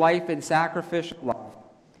gave his life in sacrificial love,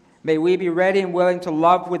 may we be ready and willing to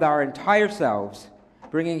love with our entire selves,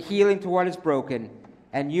 bringing healing to what is broken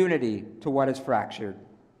and unity to what is fractured.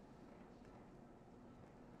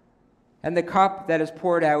 And the cup that is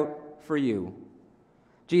poured out for you.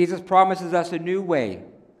 Jesus promises us a new way,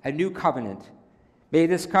 a new covenant. May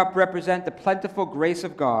this cup represent the plentiful grace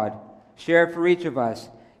of God shared for each of us,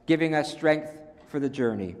 giving us strength for the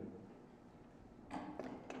journey.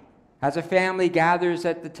 As a family gathers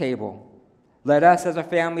at the table, let us as a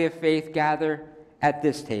family of faith gather at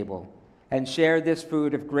this table and share this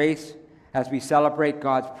food of grace as we celebrate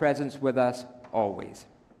God's presence with us always.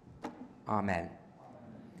 Amen.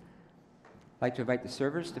 I'd like to invite the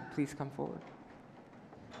servers to please come forward.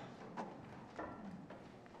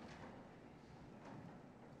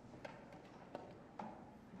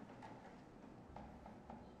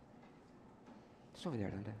 It's over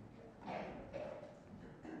there, Linda.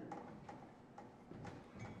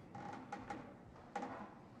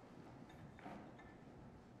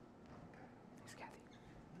 Thanks, Kathy.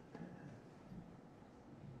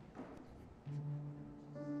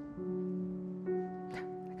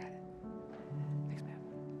 I got it. Thanks, ma'am.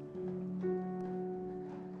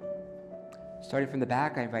 Starting from the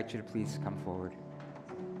back, I invite you to please come forward.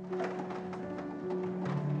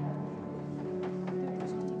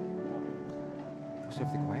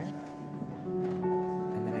 Serve the choir,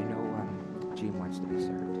 and then I know Jean wants to be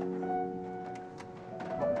served.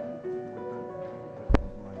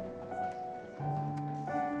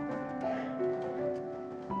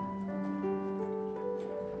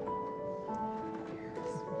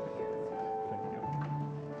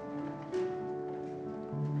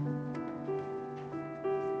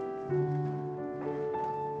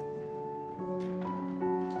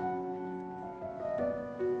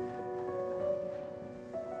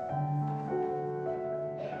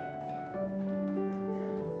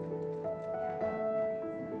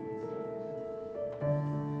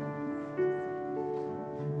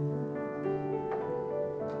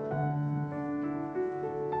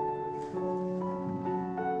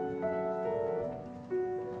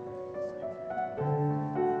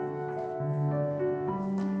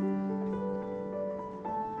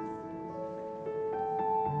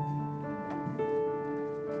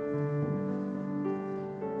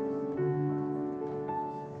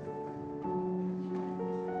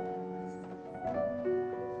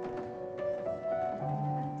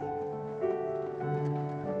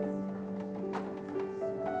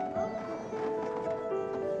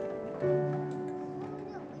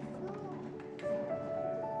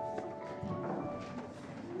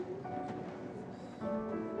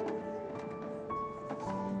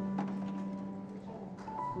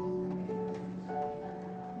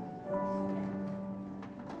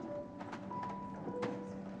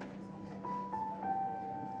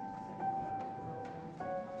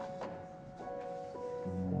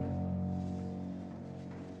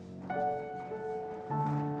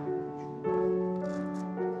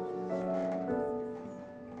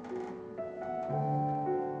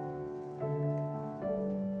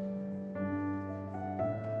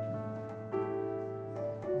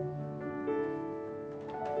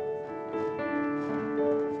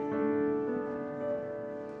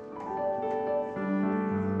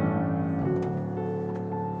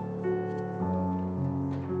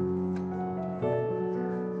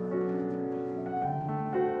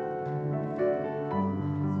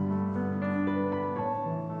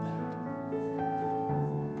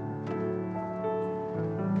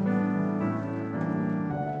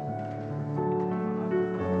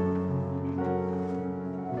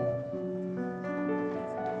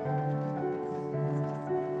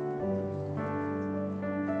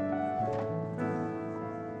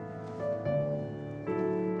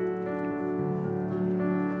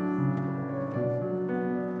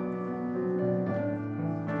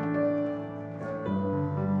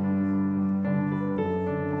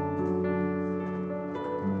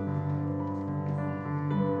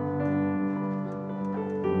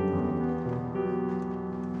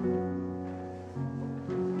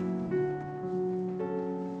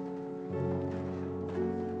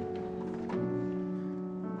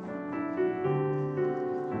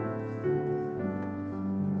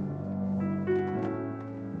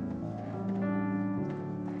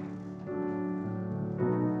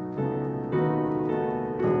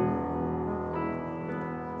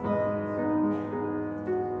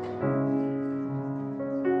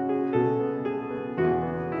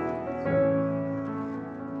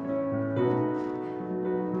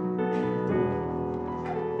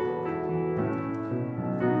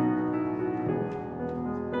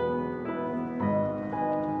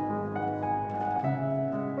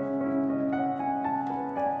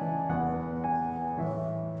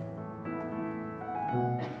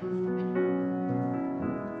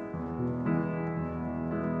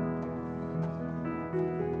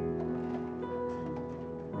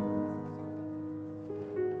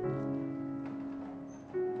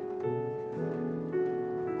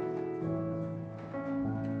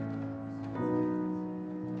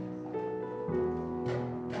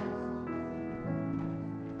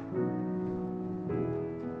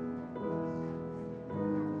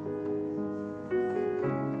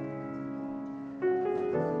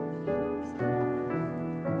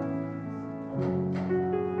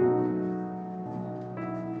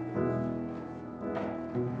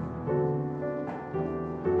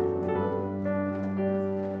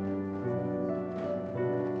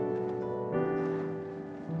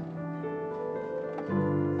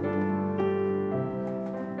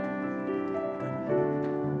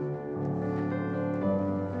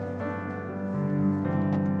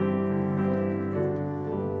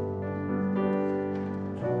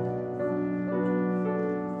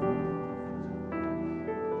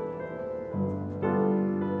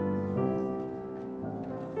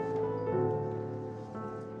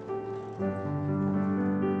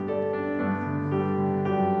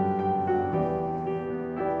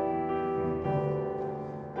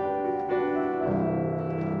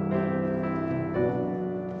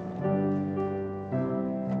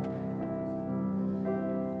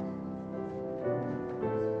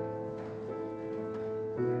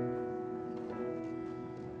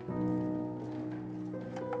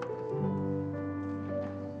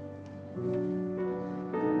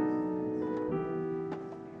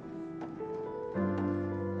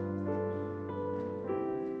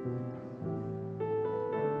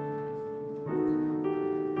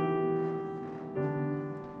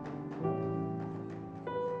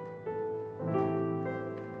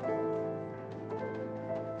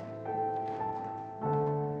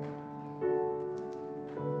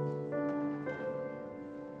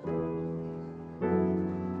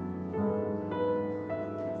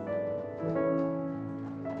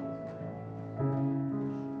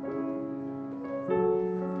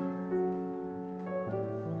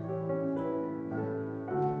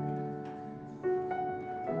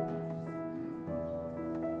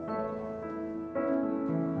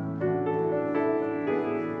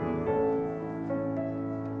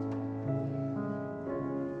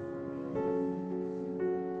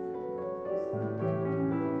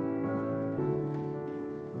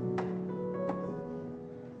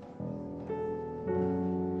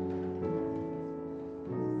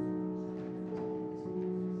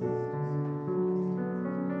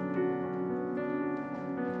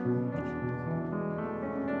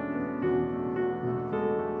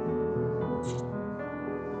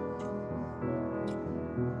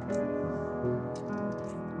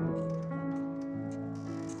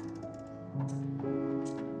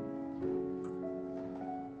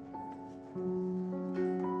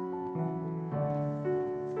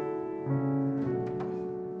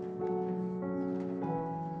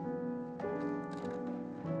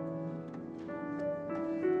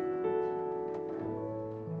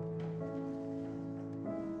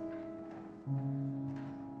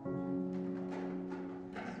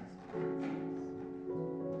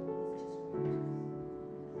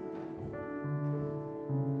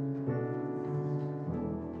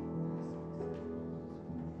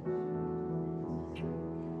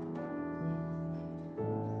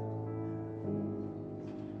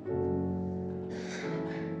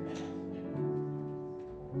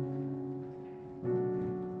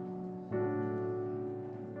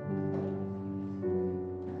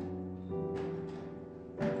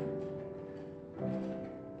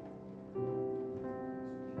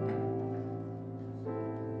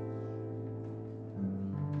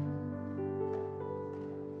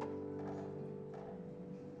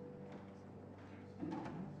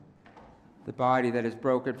 the body that is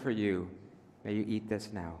broken for you. May you eat this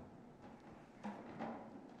now.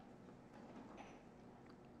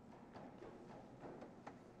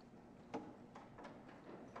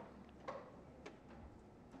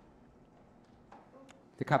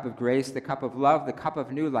 The cup of grace, the cup of love, the cup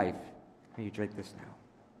of new life. May you drink this now.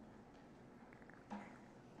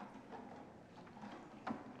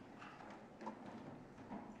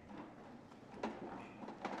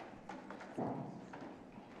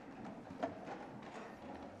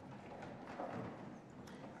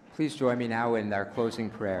 Please join me now in our closing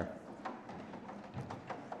prayer.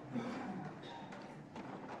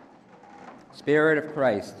 Spirit of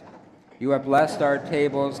Christ, you have blessed our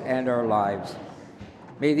tables and our lives.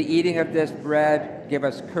 May the eating of this bread give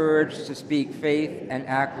us courage to speak faith and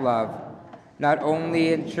act love, not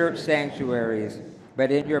only in church sanctuaries,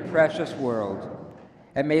 but in your precious world.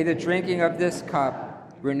 And may the drinking of this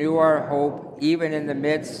cup renew our hope even in the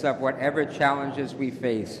midst of whatever challenges we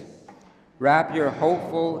face. Wrap your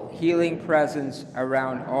hopeful, healing presence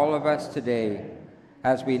around all of us today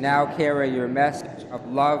as we now carry your message of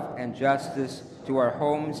love and justice to our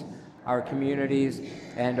homes, our communities,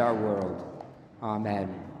 and our world.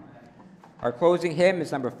 Amen. Our closing hymn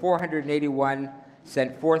is number 481,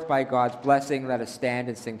 Sent Forth by God's Blessing. Let us stand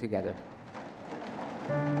and sing together.